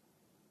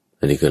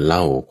อันนี้คือเล่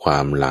าควา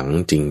มหลัง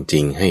จริ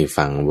งๆให้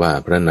ฟังว่า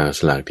พระนางส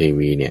ลากเท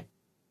วีเนี่ย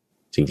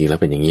จริงๆแล้ว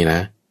เป็นอย่างนี้นะ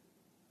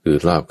คือ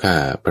รอบฆ่า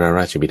พระร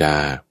าชบิดา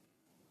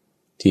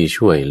ที่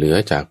ช่วยเหลือ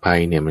จากภัย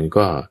เนี่ยมัน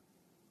ก็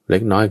เล็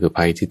กน้อยคือ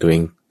ภัยที่ตัวเอ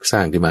งสร้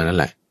างขึ้นมานั่น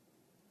แหละ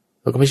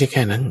แล้วก็ไม่ใช่แ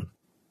ค่นั้น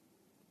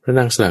พระน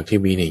างสลากเท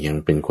วีเนี่ยยัง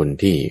เป็นคน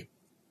ที่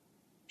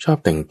ชอบ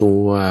แต่งตั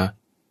ว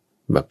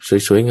แบบ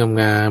สวยๆ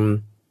งาม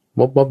ๆ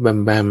บ๊อบๆ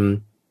แบม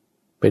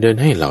ๆไปเดิน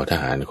ให้เหล่าท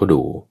หารเขา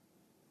ดู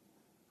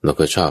แล้ว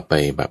ก็ชอบไป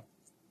แบบ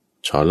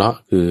ฉอเลาะ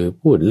คือ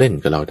พูดเล่น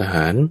กับเหล่าทห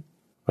าร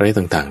อะไร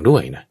ต่างๆด้ว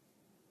ยนะ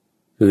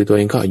คือตัวเ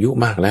องก็อายุ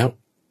มากแล้ว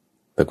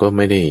แต่ก็ไ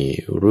ม่ได้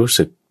รู้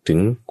สึกถึง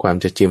ความ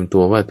จะเจียมตั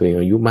วว่าตัวเอง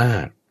อายุมา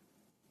ก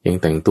ยัง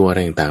แต่งตัวอะไร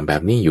ต่างๆแบ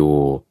บนี้อยู่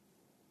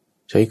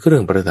ใช้เครื่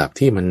องประดับ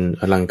ที่มัน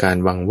อลังการ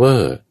วังเวอ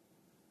ร์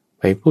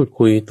ไปพูด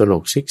คุยตล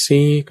กซิก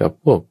ซี่กับ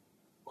พวก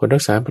คนรั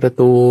กษาประ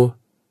ตู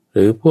ห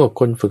รือพวก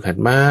คนฝึกหัด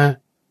ม้า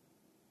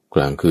ก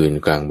ลางคืน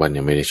กลางวัน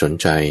ยังไม่ได้สน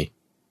ใจ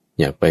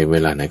อยากไปเว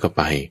ลาไหนก็ไ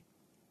ป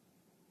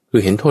คื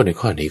อเห็นโทษใน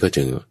ข้อนี้ก็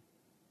จึง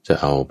จะ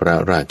เอาพระ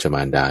ราชม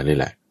ารดานี่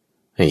แหละ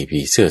ให้ผี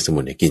เสื้อสมุ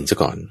ทรกินซะ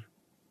ก่อน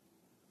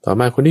ต่อ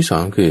มาคนที่สอ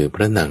งคือพ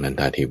ระนางนัน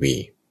ทาเทวี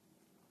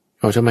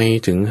เอาทำไม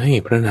ถึงให้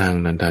พระนาง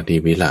นันทาเท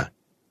วีล่ะ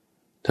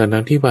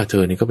ทั้งที่ว่าเธ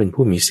อนี่ก็เป็น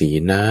ผู้มีศี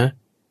ลนะ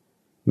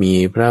มี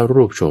พระ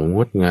รูปโฉมง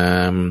ดงา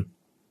ม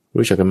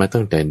รู้จักกันมา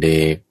ตั้งแต่เ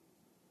ด็ก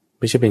ไ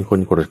ม่ใช่เป็นคน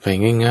โกรธใคร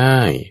ง่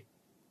าย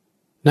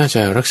ๆน่าจ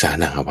ะรักษา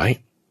นางเอาไว้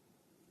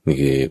นี่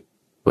คือ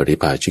บริ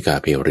ภาชิกา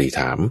เพรี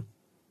ถาม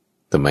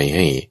ทำไมใ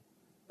ห้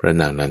พระ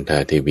นางนันทา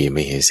เทวีม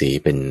เหสี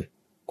เป็น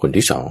คน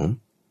ที่สอง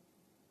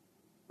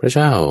พระเ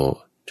จ้า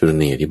จุล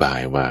นีอธิบาย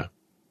ว่า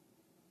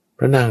พ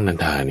ระนางนัน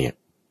ทาเนี่ย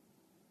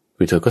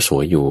คือเธอก็ส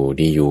วยอยู่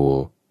ดีอยู่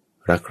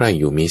รักใคร่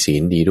อยู่มีศี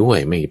ลดีด้วย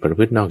ไม่ประพ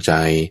ฤตินอกใจ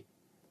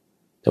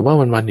แต่ว่า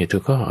วันๆเนี่ยเธ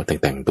อก็แ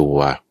ต่งตัว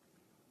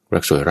รั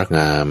กสวยรักง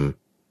าม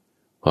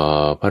พอ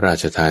พระรา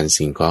ชทาน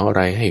สิ่งของอะไ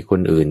รให้ค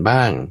นอื่น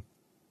บ้าง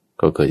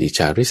ก็เกิดอิจฉ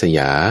าริษย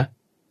า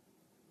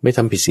ไม่ท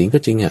ำผิดศีลก็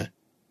จริงอ่ะ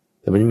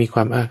แต่มันมีคว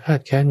ามอาฆาต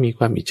แค้นมีค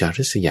วามอิจฉา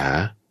ริษยา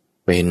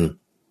เป็น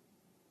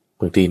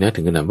บางทีนะถึ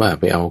งขนาดว่า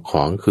ไปเอาข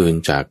องคืน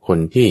จากคน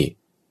ที่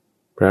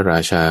พระรา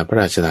ชาพระ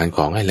ราชทานข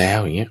องให้แล้ว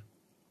อย่างเงี้ย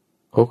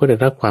เขาก็ได้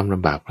รับความล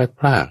ำบากพลัด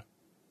พราก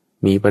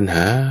มีปัญห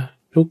า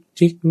จุก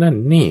จิกนั่น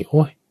นี่โ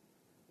อ้ย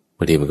บ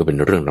างทีมันก็เป็น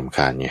เรื่องรำค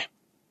าญไง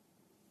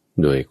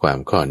โดยความ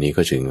ข้อนี้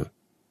ก็จึง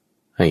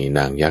ให้น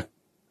างยักษ์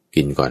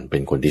กินก่อนเป็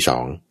นคนที่สอ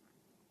ง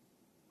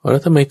แล้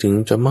วทำไมถึง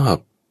จะมอบ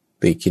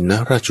ตีกินนะ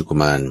ราชกุ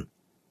มาร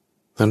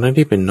ทั้ง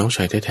ที่เป็นน้องช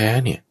ายแท้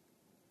ๆเนี่ย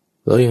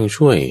แล้วยัง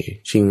ช่วย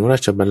ชิงรา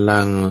ชบัล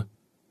ลังก์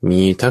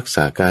มีทักษ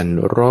ะการ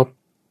รบ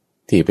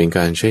ที่เป็นก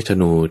ารใช้ธ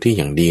นูที่อ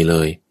ย่างดีเล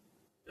ย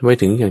ทำไม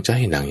ถึงยังจะใ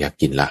ห้นางยักษ์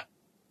กินล่ะ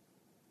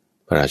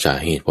พระราชา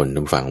ให้เหตุผลน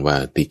ำฟังว่า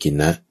ตีกิน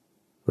นะ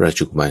ราช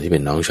กุมารที่เป็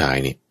นน้องชาย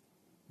นี่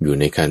อยู่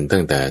ในคันตั้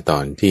งแต่ตอ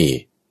นที่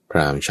พร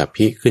าหมณ์ฉัพ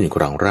พิขึ้นค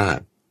รองราช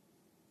ย์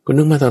ก็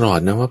นึกมาตลอด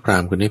นะว่าพรา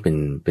หมณ์คนนี้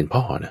เป็น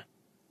พ่อนะ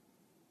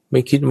ไ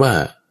ม่คิดว่า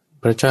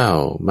พระเจ้า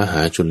มห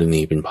าจุล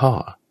นีเป็นพ่อ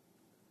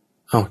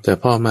แต่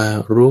พอมา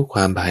รู้คว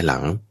ามภายหลั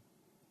ง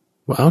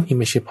ว่านี่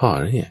ไม่ใช่พ่อ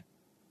แล้วเนี่ย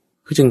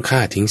ก็จึงฆ่า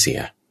ทิ้งเสีย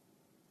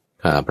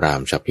ฆ่าพราหม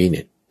ณ์ฉัพพิเ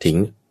นี่ยทิ้ง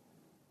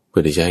เพื่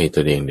อที่จะให้ตั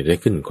วเองได้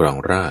ขึ้นครอง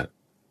ราชย์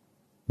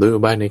โดยอุ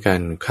บายในกา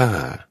รฆ่า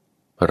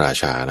พระรา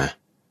ชานะ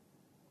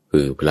คื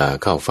อเวลา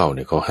เข้าเฝ้าเ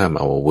นี่ยเขาห้ามเ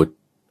อาอาวุธ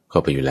เข้า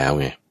ไปอยู่แล้ว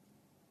ไง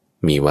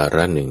มีวาร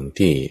ะหนึ่ง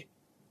ที่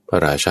พระ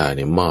ราชาเ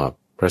นี่ยมอบ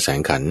พระแสง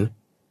ขัน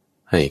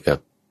ให้กับ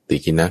ติ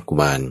กินกุ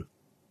มาร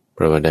เพ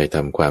ราะว่าได้ท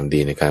ำความดี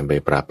ในการไป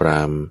ปราบปร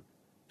าม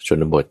ช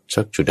นบท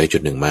สักจุดใดจุ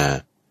ดหนึ่งมา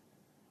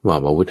มอ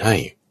บอาวุธให้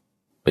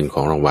เป็นข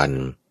องรางวัล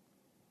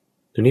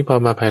ทีนี้พอ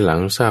มาภายหลัง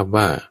ทราบ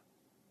ว่า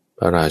พ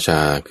ระราชา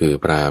คือ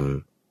พราหมณ์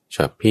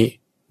ฉัพพิ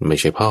ไม่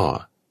ใช่พ่อ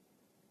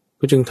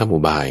ก็จึงทำอุ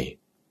บาย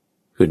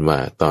ขึ้นว่า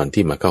ตอน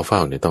ที่มาเข้าเฝ้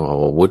าเนี่ยต้องเอา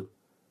อาวุธ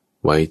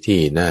ไว้ที่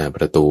หน้าป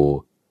ระตู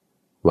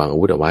วางอา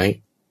วุธเอาไว้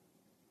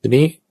ที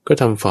นี้ก็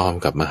ทำฟอร์ม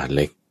กับมหาดเ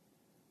ล็ก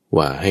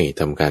ว่าให้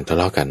ทำการทะเ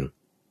ลาะกัน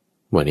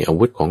ว่านี่อา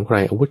วุธของใคร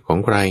อาวุธของ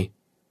ใคร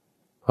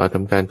พอท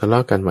ำการทะเลา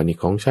ะกันว่านี่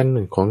ของฉัน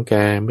ของแก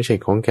ไม่ใช่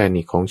ของแก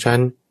นี่ของฉัน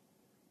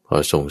พอ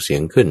ส่งเสีย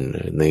งขึ้น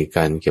ในก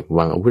ารเก็บว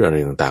างอาวุธอะไร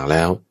ต่างๆแ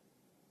ล้ว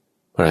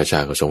พระราชา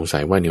ก็สงสั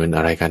ยว่านี่มันอ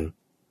ะไรกัน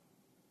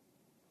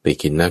ติ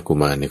กินกุ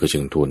มารเนี่ยก็จึ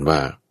งทูลว่า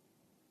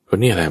คน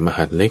นี้แหละมห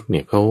าดเล็กเ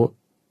นี่ยเขา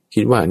คิ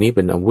ดว่านี่เ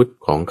ป็นอาวุธ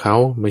ของเขา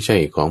ไม่ใช่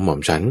ของหม่อม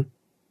ฉัน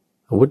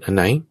อาวุธอันไ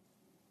หน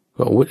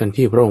ก็อาวุธอัน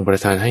ที่พระองค์ประ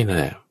ทานให้นั่น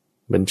แหละ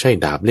มันใช่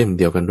ดาบเล่ม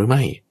เดียวกันหรือไ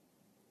ม่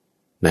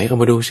ไหนเอา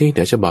มาดูซิเ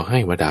ดี๋ยวจะบอกให้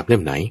ว่าดาบเล่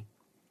มไหน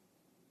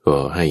ก็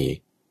ให้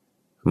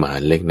มหา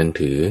ดเล็กนั้น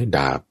ถือด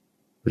าบ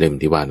เล่ม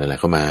ที่ว่านั่นแหละ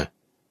เข้ามา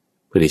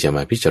เพื่อที่จะม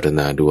าพิจารณ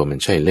าดูว่ามัน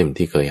ใช่เล่ม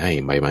ที่เคยให้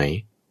ใบไหม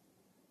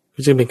ก็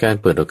จึงเป็นการ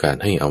เปิดโอกาส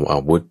ให้เอาอา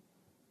วุธ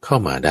เข้า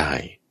มาได้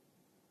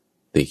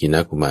ติกิน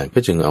กุมารก็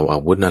จึงเอาอา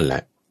วุธนั่นแหล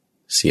ะ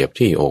เสียบ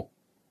ที่อก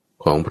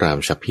ของพราหม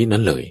ณ์ฉัพพินั้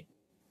นเลย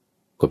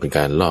ก็เป็นก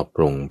ารลอบป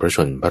รงพระช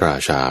นพระรา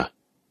ชา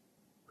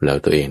แล้ว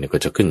ตัวเองเนี่ยก็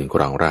จะขึ้นค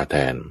รองราชย์แท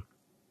น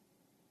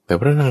แต่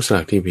พระนางส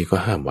ลักทีพีก็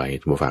ห้ามไว้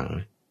ท่านผู้ฟัง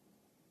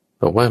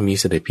บอกว่ามี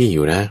เสด็จพี่อ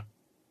ยู่นะ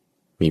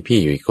มีพี่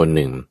อยู่อีกคนห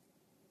นึ่ง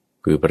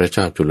คือพระเ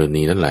จ้าจุล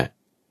นีนั่นแหละ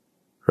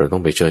เราต้อ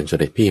งไปเชิญเส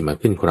ด็จพี่มา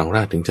ขึ้นครองร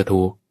าชย์ถึงจะ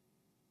ถูก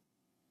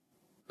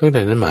ตั้งแ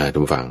ต่นั้นมาท่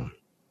านผู้ฟัง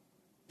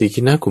ติ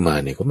กินกุมาร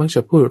เนี่ยก็มักจ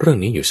ะพูดเรื่อง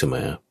นี้อยู่เสม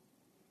อ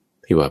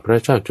ที่ว่าพระ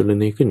เจ้าจุล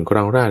นีขึ้นคร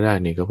องราชย์ได้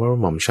นี่ก็เพราะว่า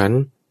หม่อมฉัน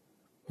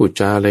พูด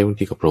จาอะไรบาง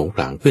ทีก็โผล่ผ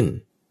ลางขึ้น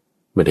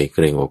ไม่ได้เก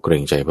รงอกเกร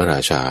งใจพระรา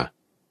ชา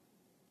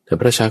แต่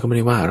พระราชาก็ไม่ไ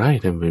ด้ว่าอะไร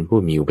ท่านเป็นผู้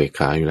มีอุเบกข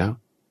าอยู่แล้ว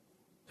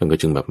ท่านก็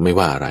จึงแบบไม่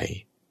ว่าอะไร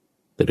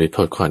แต่โดยโท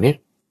ษข้อนี้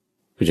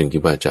ก็จึงคิ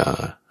ดว่าจะ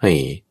ให้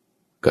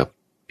กับ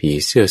ผี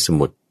เสื้อส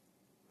มุทร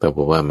แต่บ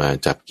อกว่ามา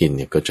จับกินเ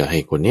นี่ยก็จะให้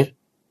คนเนี้ย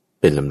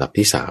เป็นลำดับ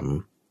ที่3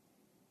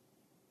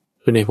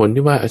คือในผล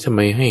ที่ว่าทำไ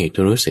มให้ธ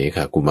นุเสข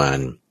กุมาร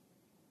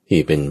ที่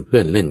เป็นเพื่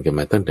อนเล่นกัน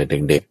มาตั้งแต่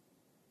เด็ก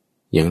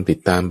ๆยังติด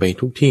ตามไป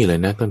ทุกที่เลย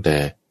นะตั้งแต่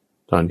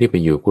ตอนที่ไป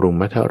อยู่กรุง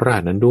มัทรา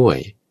ชนั้นด้วย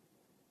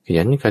ข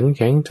ยันขันแ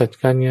ข็งจัด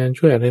การงาน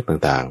ช่วยอะไร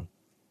ต่าง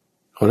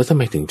ๆแล้วทำไ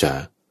มถึงจะ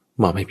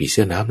มอบให้ผีเ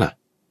สื้อน้ำล่ะ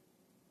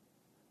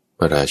พ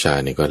ระราชา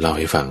เนี่ยก็เล่าใ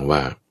ห้ฟังว่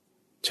า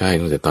ใช่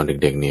ตั้งแต่ตอน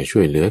เด็กๆเนี่ยช่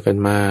วยเหลือกัน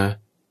มา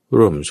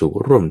ร่วมสุข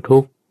ร่วมทุ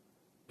กข์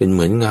เป็นเห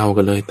มือนเงา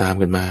กันเลยตาม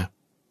กันมา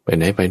ไปไ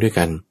หนไปด้วย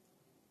กัน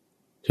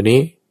ทีนี้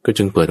ก็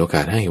จึงเปิดโอก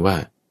าสให้ว่า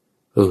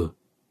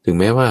ถึง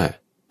แม้ว่า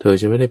เธอ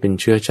จะไม่ได้เป็น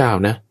เชื้อเจ้า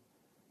นะ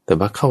แต่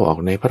ว่าเข้าออก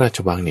ในพระราช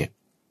วังเนี่ย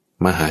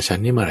มาหาฉัน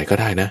นี่เมื่อไหร่ก็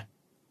ได้นะ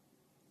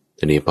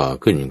ทีนี้พอ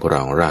ขึ้นคร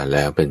องราชย์แ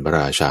ล้วเป็นพระ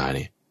ราชาเ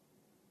นี่ย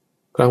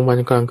กลางวัน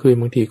กลางคืน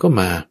บางทีก็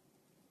มา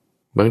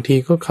บางที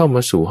ก็เข้าม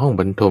าสู่ห้อง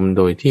บรรทมโ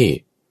ดยที่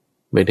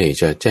ไม่ได้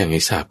จะแจ้งใ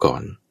ห้ทราบก่อ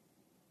น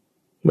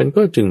มัน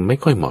ก็จึงไม่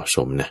ค่อยเหมาะส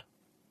มนะ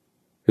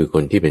คือค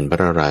นที่เป็นพร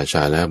ะราช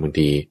าแล้วบาง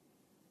ที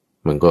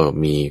มันก็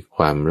มีค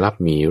วามลับ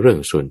มีเรื่อง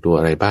ส่วนตัว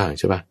อะไรบ้าง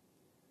ใช่ปะ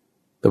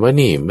แต่ว่า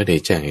นี่ไม่ได้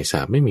แจ้งให้ทร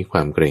าบไม่มีคว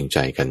ามเกรงใจ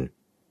กัน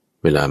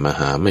เวลามา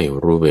หาไม่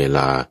รู้เวล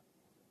า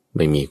ไ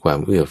ม่มีความ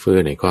เอื้อเฟื้อ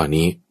ในข้อ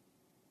นี้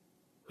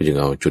ก็จึง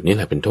เอาจุดนี้แ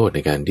หละเป็นโทษใน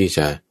การที่จ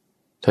ะ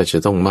ถ้าจะ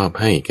ต้องมอบ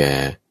ให้แก่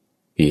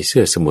ผีเสื้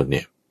อสมุทรเ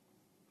นี่ย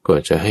ก็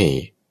จะให้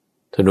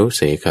ธนุเ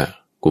สข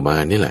กุมา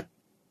รนี่แหละ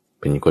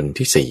เป็นคน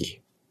ที่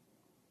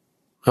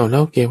4แล้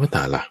วเกวต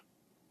าล่ะ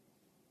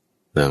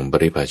นางป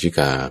ริภาชิก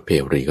าเพ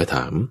รีก็ถ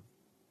าม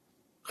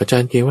อาจา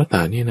รย์เกวต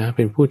าเนี่ยนะเ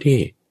ป็นผู้ที่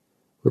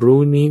รู้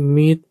นิ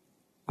มิต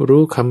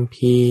รู้คัม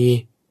ภีร์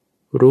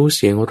รู้เ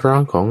สียงร้อ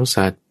งของ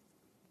สัตว์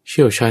เ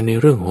ชี่ยวชาญใน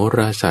เรื่องโหร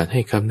าศาสตร์ใ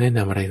ห้คำแนะน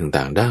ำอะไร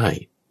ต่างๆได้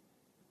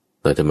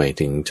แต่ทำไม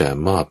ถึงจะ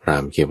มอบพรา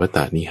หมณ์เกวต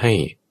านี้ให้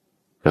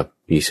กับ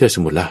ผีเสื้อส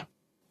มุทรล่ะ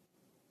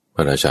พร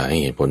ะราชาให้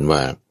เหตุผลว่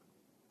า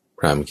พ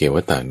ราหมณ์เกว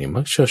ตาเนี่ย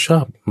มักชอ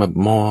บมา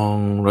มอง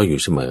เราอ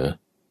ยู่เสมอ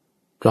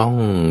จ้อง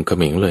เข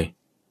ม็งเลย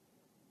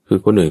คือ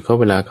คนอื่นเขา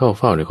เวลาเข้า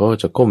เฝ้าเนี่ยเขา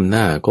จะก้มห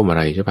น้าก้มอะ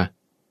ไรใช่ปะ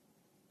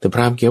แต่พ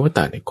ราหมณ์เกวต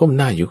าเนี่ยก้ม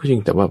หน้าอยู่ก็จริ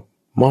งแต่ว่า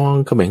มอง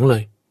เขม็งเล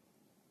ย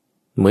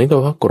เหมือนกับ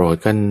ว่าโกรธ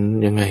กัน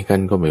ยังไงกัน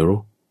ก็ไม่รู้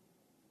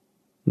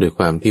ด้วยค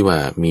วามที่ว่า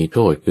มีโท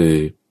ษคือ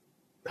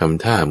ท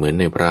ำท่าเหมือน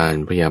ในพราน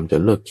พยายามจะ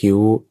เลิกคิ้ว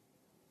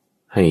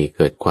ให้เ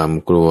กิดความ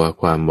กลัว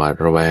ความหวาด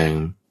ระแวง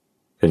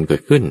จนเกิ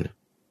ดขึ้น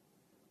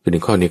คือใน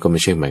ข้อนี้ก็ไ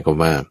ม่ใช่หมายความ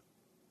ว่า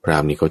พราห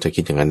มณ์นี่เขาจะ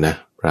คิดอย่างนั้นนะ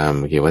พราหมณ์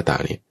เกวัตตะ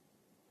นี่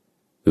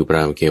คือพร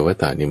าหมณ์เกวัต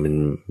ตะนี่มัน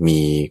มี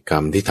กร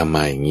รมที่ทำม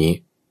าอย่างนี้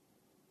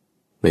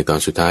ในตอน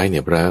สุดท้ายเนี่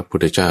ยพระพุท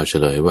ธเจ้าเฉ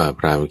ลยว่า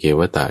พราหมณ์เก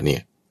วัตตะเนี่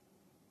ย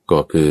ก็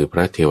คือพร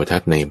ะเทวทั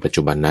ตในปัจ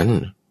จุบันนั้น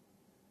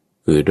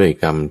คือด้วย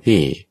กรรมที่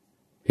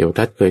เทว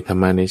ทัตเคยท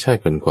ำมาในชาติ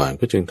ก่อนๆ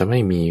ก็จึงทำให้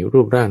มีรู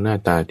ปร่างหน้า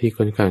ตาที่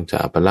ค่อนข้างจะ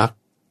อัปลักษณ์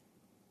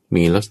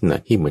มีลักษณะ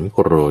ที่เหมือนโก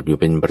รธอยู่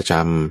เป็นประจ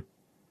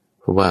ำ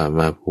เพราะว่า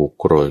มาผูก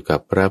โกรธกับ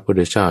พระพุท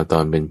ธเจ้าตอ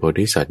นเป็นโพ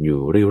ธิสัตว์อยู่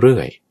เรื่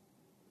อย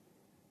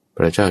ๆพ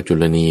ระเจ้าจุ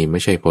ลนีไม่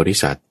ใช่โพธิ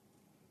สัตว์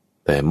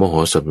แต่โมโห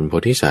สถเป็นโพ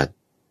ธิสัตว์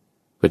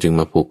ก็จึง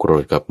มาผูกโกร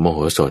ธกับโมโห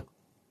สถ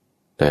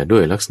แต่ด้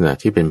วยลักษณะ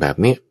ที่เป็นแบบ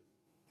นี้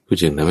ก็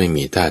จึงทำให้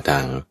มีท่าทา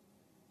ง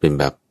เป็น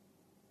แบบ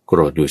โกร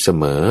ธอยู่เส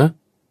มอ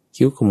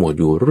คิ้วขมวด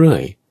อยู่เรื่อ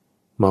ย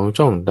มอง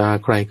จ้องตา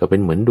ใครก็เป็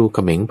นเหมือนดูเข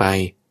ม็งไป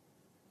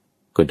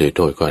ก็โดยโท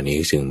ษข้อนี้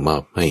จึงมอ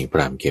บให้พ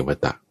ราหมณ์เกวัต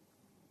ตะ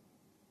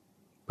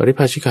ปริภ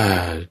าชิกา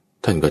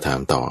ท่านก็ถาม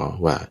ต่อ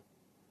ว่า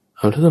เอ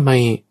าแล้วทำไม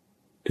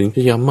ถึงจ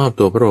ะยอมมอบ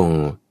ตัวพระอง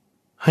ค์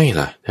ให้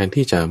ล่ะแทน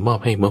ที่จะมอบ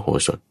ให้มโห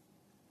สถ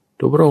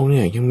ตัวพระองค์เ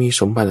นี่ยยังมี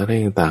สมบัติอะไร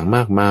ต่างๆม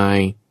ากมาย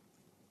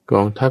ก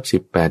องทัพ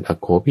18อ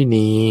โขพิ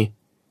นี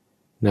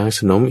นางส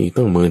นมอีก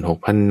ตั้ง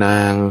16,000 น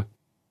าง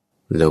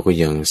แล้วก็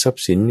ยังทรัพ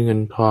ย์สินเงิ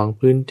นทอง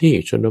พื้นที่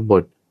ชนบ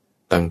ท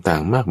ต่า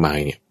งๆมากมาย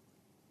เนี่ย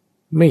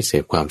ไม่เส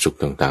พความสุข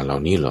ต่างๆเหล่า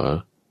นี้เหรอ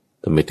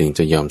ทำไมถึงจ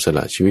ะยอมสล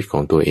ะชีวิตขอ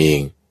งตัวเอง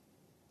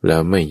แล้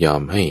วไม่ยอ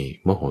มให้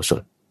มโหส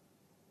ถ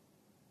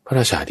พระร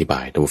าชาอธิบา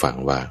ยทุกฝั่ง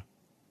ว่า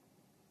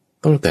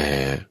ตั้งแต่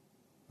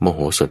มโห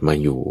สถมา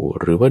อยู่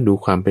หรือว่าดู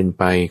ความเป็น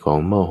ไปของ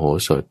มโห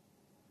สถ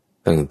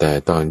ตั้งแต่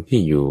ตอนที่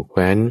อยู่แค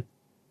ว้น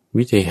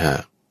วิเทหะ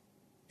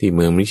ที่เ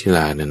มืองมิถิล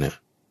านั่นน่ะ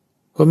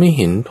ก็ไม่เ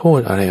ห็นโทษ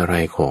อะไร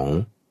ๆของ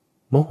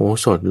มโห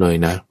สถเลย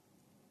นะ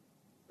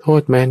โท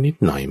ษแม้นิด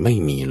หน่อยไม่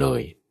มีเล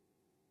ย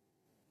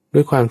ด้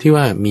วยความที่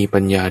ว่ามีปั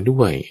ญญาด้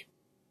วย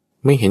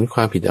ไม่เห็นคว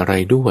ามผิดอะไร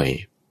ด้วย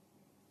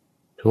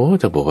โธ่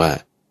จะบอกว่า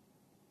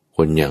ค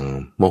นอย่าง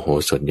โมโห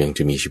สถยังจ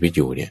ะมีชีวิตอ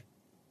ยู่เนี่ย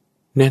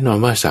แน่นอน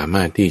ว่าสาม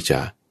ารถที่จะ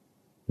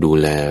ดู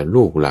แล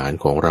ลูกหลาน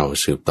ของเรา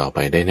สืบต่อไป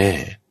ได้แน่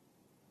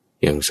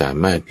ยังสา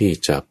มารถที่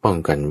จะป้อง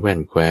กันแว่น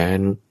แคว้น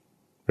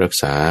รัก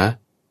ษา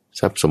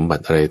ทรัพย์สมบั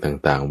ติอะไร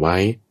ต่างๆไว้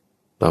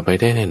ต่อไป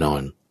ได้แน่นอ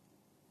น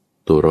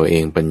ตัวเราเอ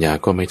งปัญญา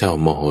ก็ไม่เท่า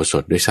โมโหส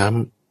ถด้วยซ้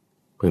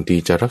ำบางที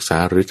จะรักษา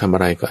หรือทำอะ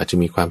ไรก็อาจจะ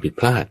มีความผิด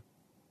พลาด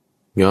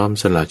ยอม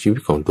สละชีวิต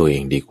ของตัวเอ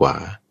งดีกว่า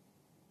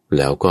แ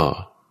ล้วก็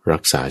รั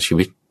กษาชี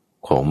วิต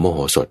ของโมโห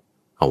สถ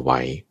เอาไว้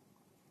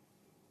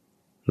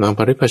นางป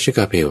ริภาชิก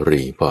าเพ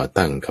รีพอ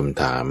ตั้งค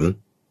ำถาม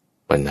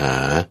ปัญหา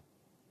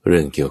เรื่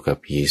องเกี่ยวกับ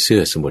ผีเสื้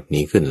อสมุทร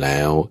นี้ขึ้นแล้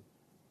ว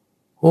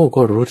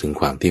ก็รู้ถึง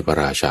ความที่พระ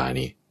ราชา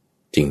นี่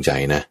จริงใจ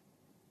นะ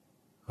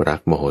รัก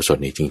โมโหสถ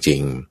นี่จริ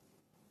ง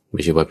ๆไ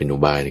ม่ใช่ว่าเป็นอุ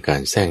บายในกา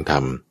รแซงท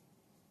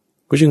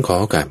ำก็จึงขอ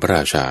โอกาสพระร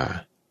าชา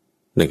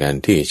ในการ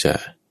ที่จะ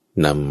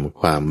นำ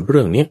ความเ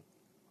รื่องนี้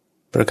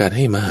ประกาศใ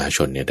ห้มหาช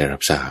นเนี่ยได้รั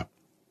บทราบ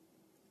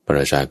พระร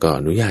าชาก็อ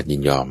นุญาตยิ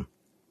นยอม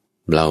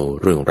เล่า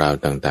เรื่องราว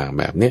ต่างๆ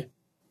แบบนี้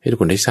ให้ทุก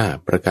คนได้ทราบ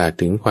ประกาศ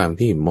ถึงความ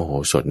ที่โมโห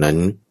สถนั้น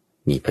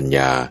มีปัญญ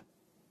า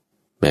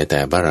แม้แต่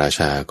พระรา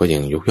ชาก็ยั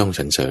งยกย่องส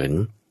รรเสริญ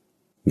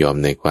ยอม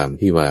ในความ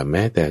ที่ว่าแ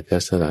ม้แต่จะ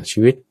สละชี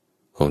วิต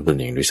ของตน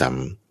เองด้วยซ้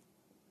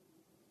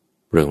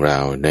ำเรื่องรา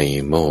วใน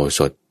โมโหส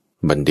ถ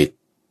บัณฑิต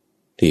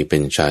ที่เป็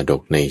นชาด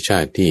กในชา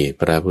ติที่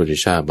พระพุทธ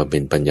เจ้าบำเพ็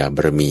ญปัญญาบ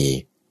ารมี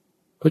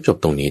ก็จบ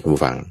ตรงนี้ทุก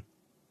ฝั่ง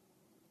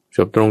จ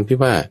บตรงที่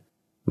ว่า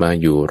มา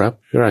อยู่รับ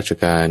ราช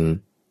การ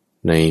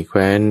ในแค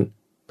ว้น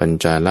ปัญ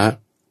จาละ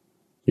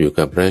อยู่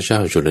กับพระเจ้า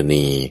จุล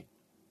นี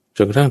จ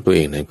นกระทั่งตัวเอ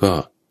งนั้นก็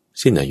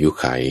สิ้นอายุ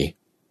ไข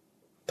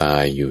ตา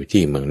ยอยู่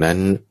ที่เมืองนั้น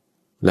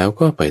แล้ว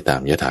ก็ไปตา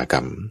มยถากร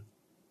รม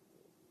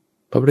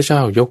พระพุทธเจ้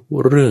ายก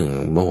เรื่อง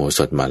โมโหส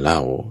ถมาเล่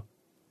า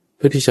เ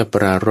พื่อที่จะป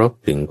รารภ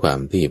ถึงความ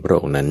ที่พระอ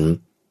งค์นั้น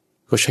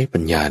ก็ใช้ปั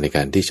ญญาในก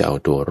ารที่จะเอา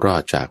ตัวรอ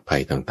ดจากภั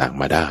ยต่าง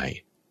ๆมาได้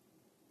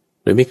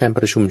โดยมีการป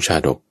ระชุมชา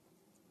ดก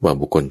ว่า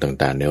บุคคล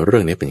ต่างๆในเรื่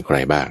องนี้เป็นใคร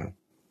บ้าง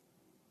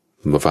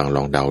มาฟังล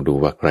องเดาดู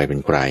ว่าใครเป็น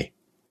ใคร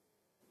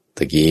ต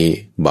ะกี้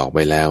บอกไป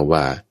แล้วว่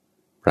า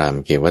พราหม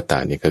ณ์เกวัตตะ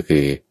นี่ก็คื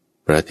อ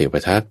พระเทว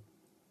ทัต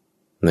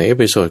ในเอ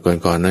พิโซด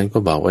ก่อนๆนั้นก็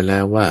บอกไว้แล้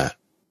วว่า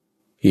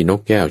พี่นก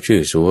แก้วชื่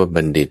อสุว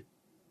บัณฑิต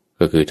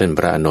ก็คือท่านพ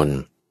ระอานนท์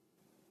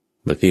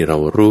เมื่อที่เรา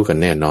รู้กัน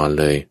แน่นอน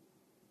เลย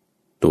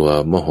ตัว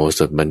มโหส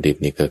ถบัณฑิต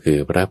นี่ก็คือ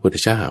พระพุทธ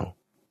เจ้า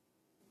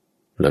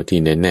แล้วที่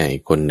แน่ๆอี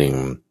กคนหนึ่ง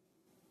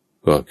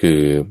ก็คือ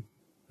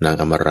นาง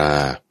อมรา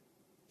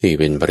ที่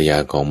เป็นภรรยา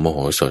ของมโห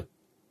สถ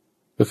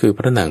ก็คือพ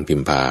ระนางพิ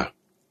มพา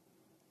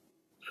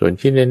ส่วน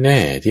ที่แน่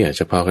ๆที่อาจ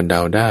จะพอกันเด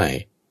าได้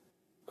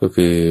ก็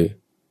คือ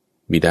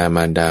บิดาม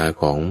ารดา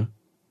ของ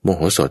โมโ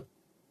หสถ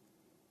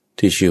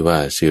ที่ชื่อว่า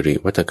สิริ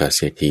วัฒกเศ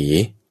รษฐี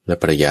และ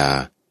ภรรยา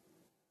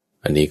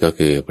อันนี้ก็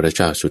คือพระเ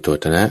จ้าสุโธ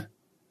ทนะ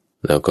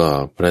แล้วก็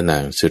พระนา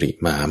งสิริ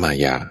มหามา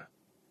ยา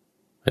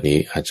อันนี้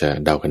อาจจะ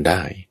เดากันไ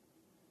ด้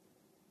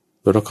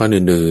ตัวละคร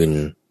อื่น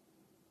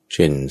ๆเ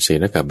ช่นเส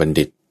นกบัณ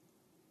ฑิต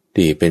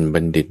ที่เป็นบั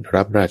ณฑิต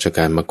รับราชก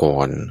ารมาก่อ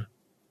น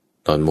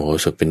ตอนโมโห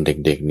สถเป็นเ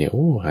ด็กๆเนี่ย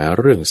หา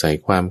เรื่องใส่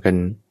ความกัน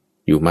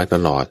อยู่มาต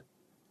ลอด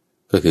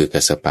ก็คือ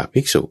กัสสปะ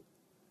ภิกษุ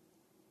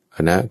ค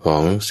ณะขอ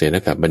งเสน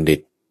กบัณฑิต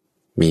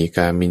มีก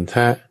ามินท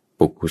ะ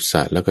ปุกุส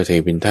ะแล้วก็เท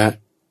วินทะ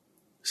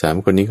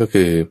3คนนี้ก็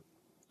คือ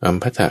อัม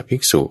พัทธภิ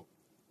กษุ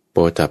โป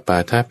ตปา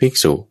ทภิก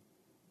ษุ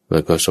แ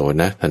ล้วก็โส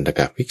นทันตก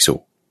ภิกษุ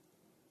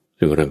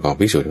ซึ่งเรื่องของ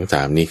ภิกษุทั้ง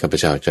3นี้ข้าพ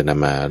เจ้าจะน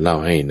ำมาเล่า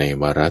ให้ใน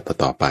วาระ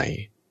ต่อไป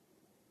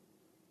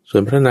ส่ว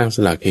นพระนางส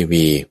ลากเท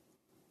วี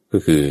ก็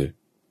คือ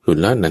ทุ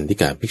ลนันทิ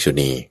กาภิกษุ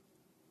ณี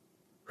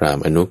พราหม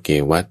ณ์อนุเก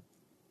วัต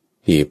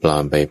ที่ปลอ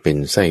มไปเป็น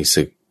ไส้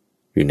ศึก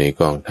อยู่ใน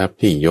กองทัพ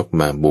ที่ยก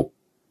มาบุก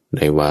ใน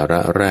วาระ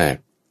แรก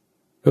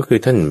ก็คือ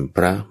ท่านพ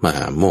ระมห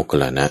าโมคคัล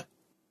ลานะ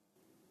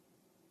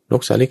น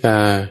กสาลิกา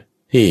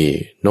ที่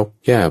นก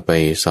แก้วไป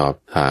สอบ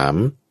ถาม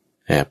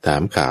แอบถา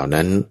มข่าว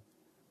นั้น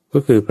ก็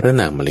คือพระ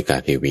นางมลิกา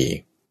เทวี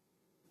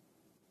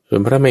ส่ว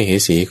นพระมเห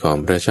สีของ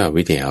พระเจ้า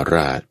วิเทหร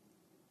าช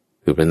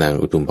คือพระนาง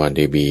อุทุมพรเท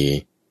วี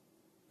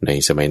ใน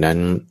สมัยนั้น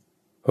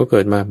เขาเกิ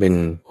ดมาเป็น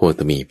โคต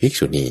มีภิก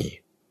ษุณี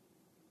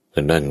ท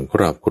างด้านค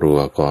รอบครัว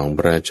ของพ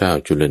ระเจ้า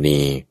จุลนี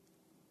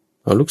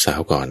เอาลูกสาว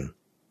ก่อน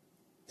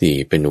ที่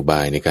เป็นอุบา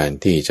ยในการ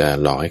ที่จะ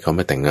หลอกให้เขาม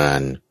าแต่งงา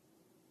น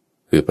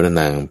คือพระ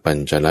นางปัญ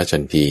จลจั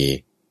นที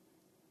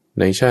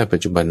ในชาติปั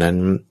จจุบันนั้น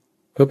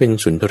ก็เป็น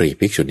สุนทรี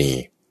ภิกษุณี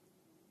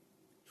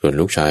ส่วน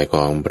ลูกชายข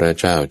องพระ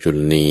เจ้าจุล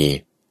นี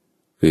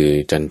คือ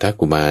จันท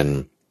กุมาร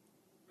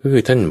ก็คื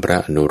อท่านพระ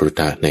อนุรุต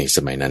ตะในส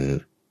มัยนั้น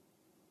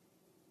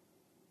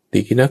ติ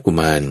กินกุ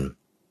มาร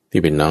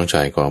ที่เป็นน้องช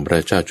ายของพระ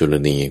เจ้าจุล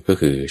นีก็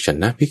คือช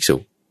นะภิกษุ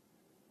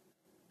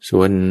ส่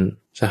วน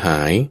สห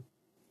าย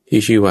ที่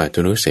ชื่อว่าธ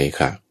นุเสข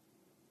ะ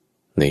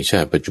ในชา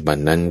ติปัจจุบัน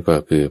นั้นก็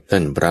คือท่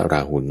านพระร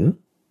าหุล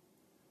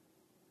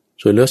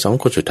ส่วนเหลือ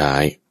2คนสุดท้า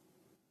ย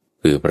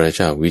คือพระเ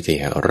จ้าวิเท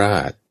หรา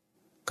ช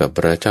กับพ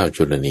ระเจ้า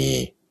จุลนี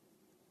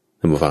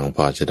ท่านผู้ฟังพ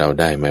อจะเดา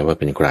ได้ไหมว่า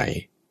เป็นใคร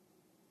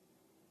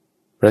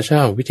พระเจ้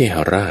าวิเทห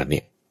ราชเ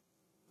นี่ย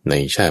ใน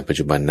ชาติปัจ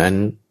จุบันนั้น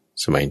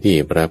สมัยที่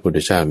พระพุทธ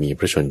เจ้ามีพ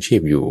ระชนชี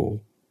พอยู่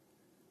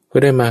ก็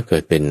ได้มาเกิ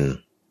ดเป็น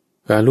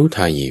กาลุท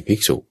ายีภิก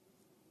ษุ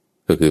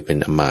ก็คือเป็น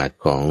อมาตย์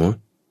ของ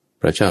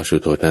พระเจ้าสุ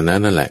โธทนะ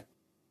นั่นแหละ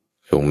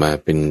ส่งมา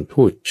เป็น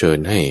ทูตเชิญ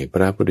ให้พ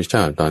ระพุทธเจ้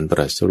าตอนต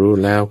รัสรู้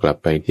แล้วกลับ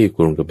ไปที่ก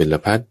รุงกบิล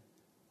พัสดุ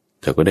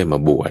เธอก็ได้มา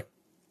บวช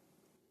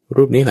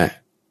รูปนี้แหละ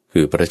คื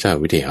อพระเจ้า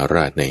วิเทหร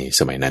าชใน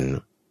สมัยนั้น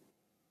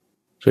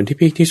ส่วนที่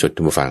พีคที่สุด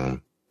ท่านผู้ฟัง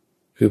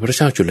คือพระเ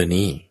จ้าจุล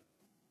นี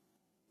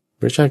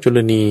พระเจ้าจุล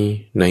นี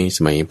ในส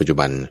มัยปัจจุ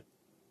บัน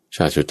ช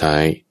าติสุดท้า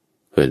ย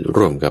เกิด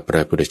ร่วมกับพร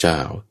ะพุทธเจ้า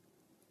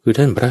คือ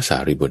ท่านพระสา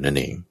รีบุตรนั่น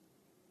เอง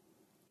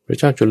พระ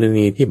เจ้าจุล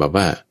นีที่บอก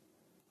ว่า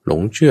หล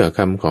งเชื่อค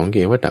ำของเก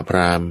วัตพร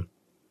าหมณ์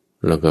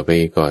แล้วก็ไป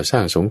ก่อสร้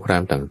างสงครา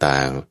มต่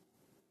าง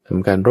ๆท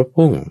ำการรบ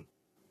พุ่ง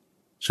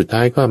สุดท้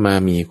ายก็มา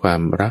มีควา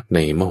มรักใน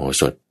มโห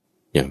สถ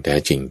อย่างแท้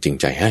จริงจริง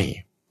ใจให้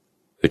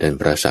คือท่าน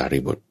พระสารี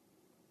บุตร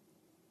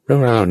เรื่อ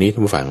งราวเหล่านี้ท่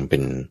านผู้ฟังเป็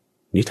น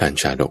นิทาน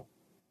ชาดก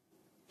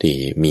ที่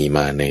มีม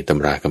าในต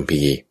ำราคัม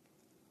ภีร์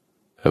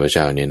พระพุทธเ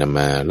จ้าเนี่ยนำม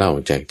าเล่า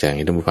แจกแจงใ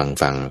ห้ท่านผู้ฟัง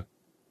ฟัง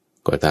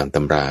ก็ตามต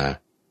ำรา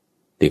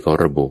ที่เขา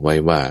ระบุไว้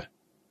ว่า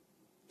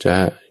จะ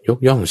ยก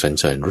ย่องสรร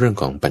เสริญเรื่อง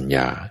ของปัญญ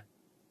า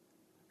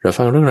เรา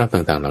ฟังเรื่องราว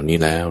ต่างๆเหล่านี้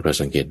แล้วเรา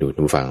สังเกตดูท่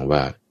านผู้ฟังว่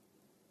า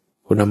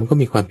คนเรามันก็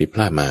มีความผิดพ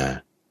ลาดมา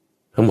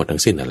ทั้งหมดทั้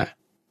งสิ้นนั่นแหละ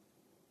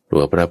ตั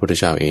วพระพุทธ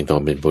เจ้าเองตอ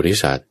นเป็นโพธิ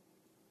สัตว์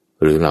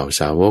หรือเหล่า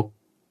สาวก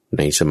ใ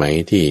นสมัย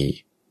ที่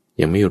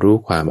ยังไม่รู้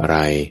ความอะไร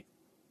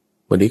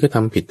วันนี้ก็ท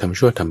ำผิดทำ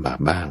ชั่วทำบาป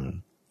บ้าง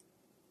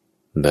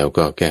แล้ว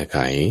ก็แก้ไข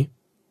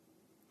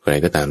ใคร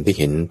ก็ตามที่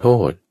เห็นโท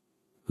ษ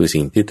คือ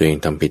สิ่งที่ตัวเอง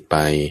ทำผิดไป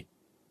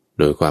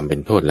โดยความเป็น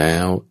โทษแล้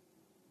ว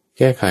แ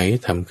ก้ไข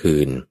ทำคื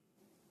น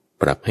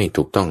ปรับให้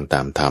ถูกต้องต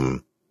ามธรรม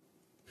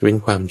เป็น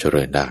ความเจ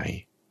ริญได้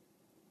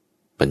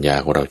ปัญญา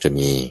ของเราจะ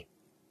มี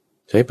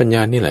ใช้ปัญญ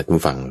านี่แหละทุ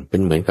กฝั่งเป็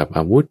นเหมือนกับอ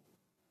าวุธ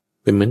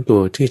เป็นเหมือนตั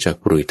วที่จะ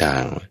กรุยทา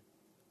ง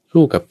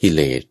สู้กับกิเ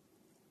ลส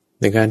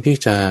ในการที่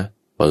จะ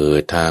เปิ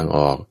ดทางอ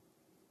อก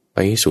ไป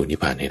สู่นิพ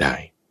พานให้ได้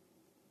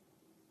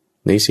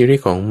ในซีรี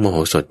ส์ของมโห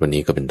สถวัน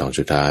นี้ก็เป็นตอน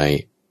สุดท้าย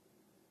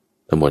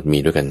ทั้งหมดมี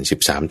ด้วยกัน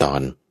13ตอ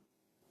น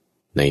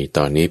ในต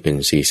อนนี้เป็น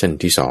ซีซั่น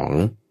ที่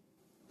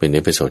2เป็นเอ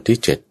พิโซดที่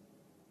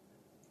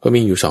7ก็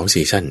มีอยู่2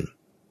ซีซั่น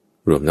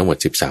รวมทั้งหมด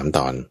13ต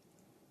อน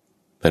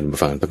ท่านผู้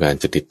ฟังต้องการ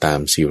จะติดตาม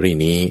ซีรีส์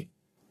นี้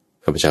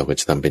ข้าพเจ้าก็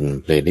จะทำเป็น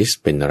เพลย์ลิสต์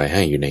เป็นอะไรใ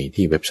ห้อยู่ใน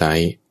ที่เว็บไซ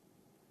ต์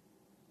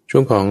ช่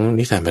วงของ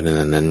นิทานพรรณน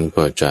านั้น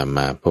ก็จะม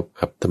าพบ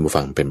กับท่านผู้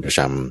ฟังเป็นประจ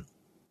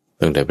ำ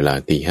ตั้งแต่เวลา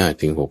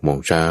 5:00 ถึง 6:00 น.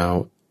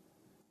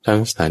ทาง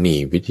สถานี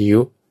วิทยุ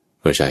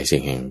กระจายเสีย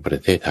งแห่งประ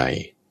เทศไทย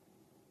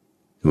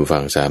ท่านผู้ฟั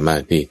งสามาร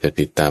ถที่จะ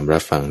ติดตามรั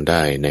บฟังไ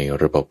ด้ใน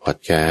ระบบพอด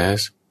แคส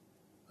ต์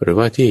หรือ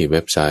ว่าที่เ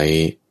ว็บไซ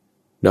ต์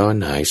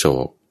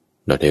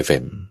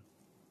donhaiso.fm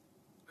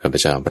ข้าพ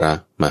เจ้าพระ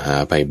มหา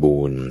ไพบู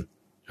ลย์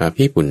อา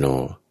ภีปุณโญ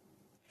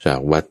จาก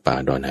วัดป่า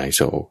ดอนหายโ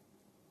ศก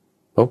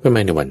พบกันให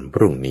ม่ในวันพ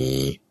รุ่งนี้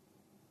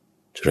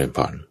เจริญพ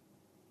ร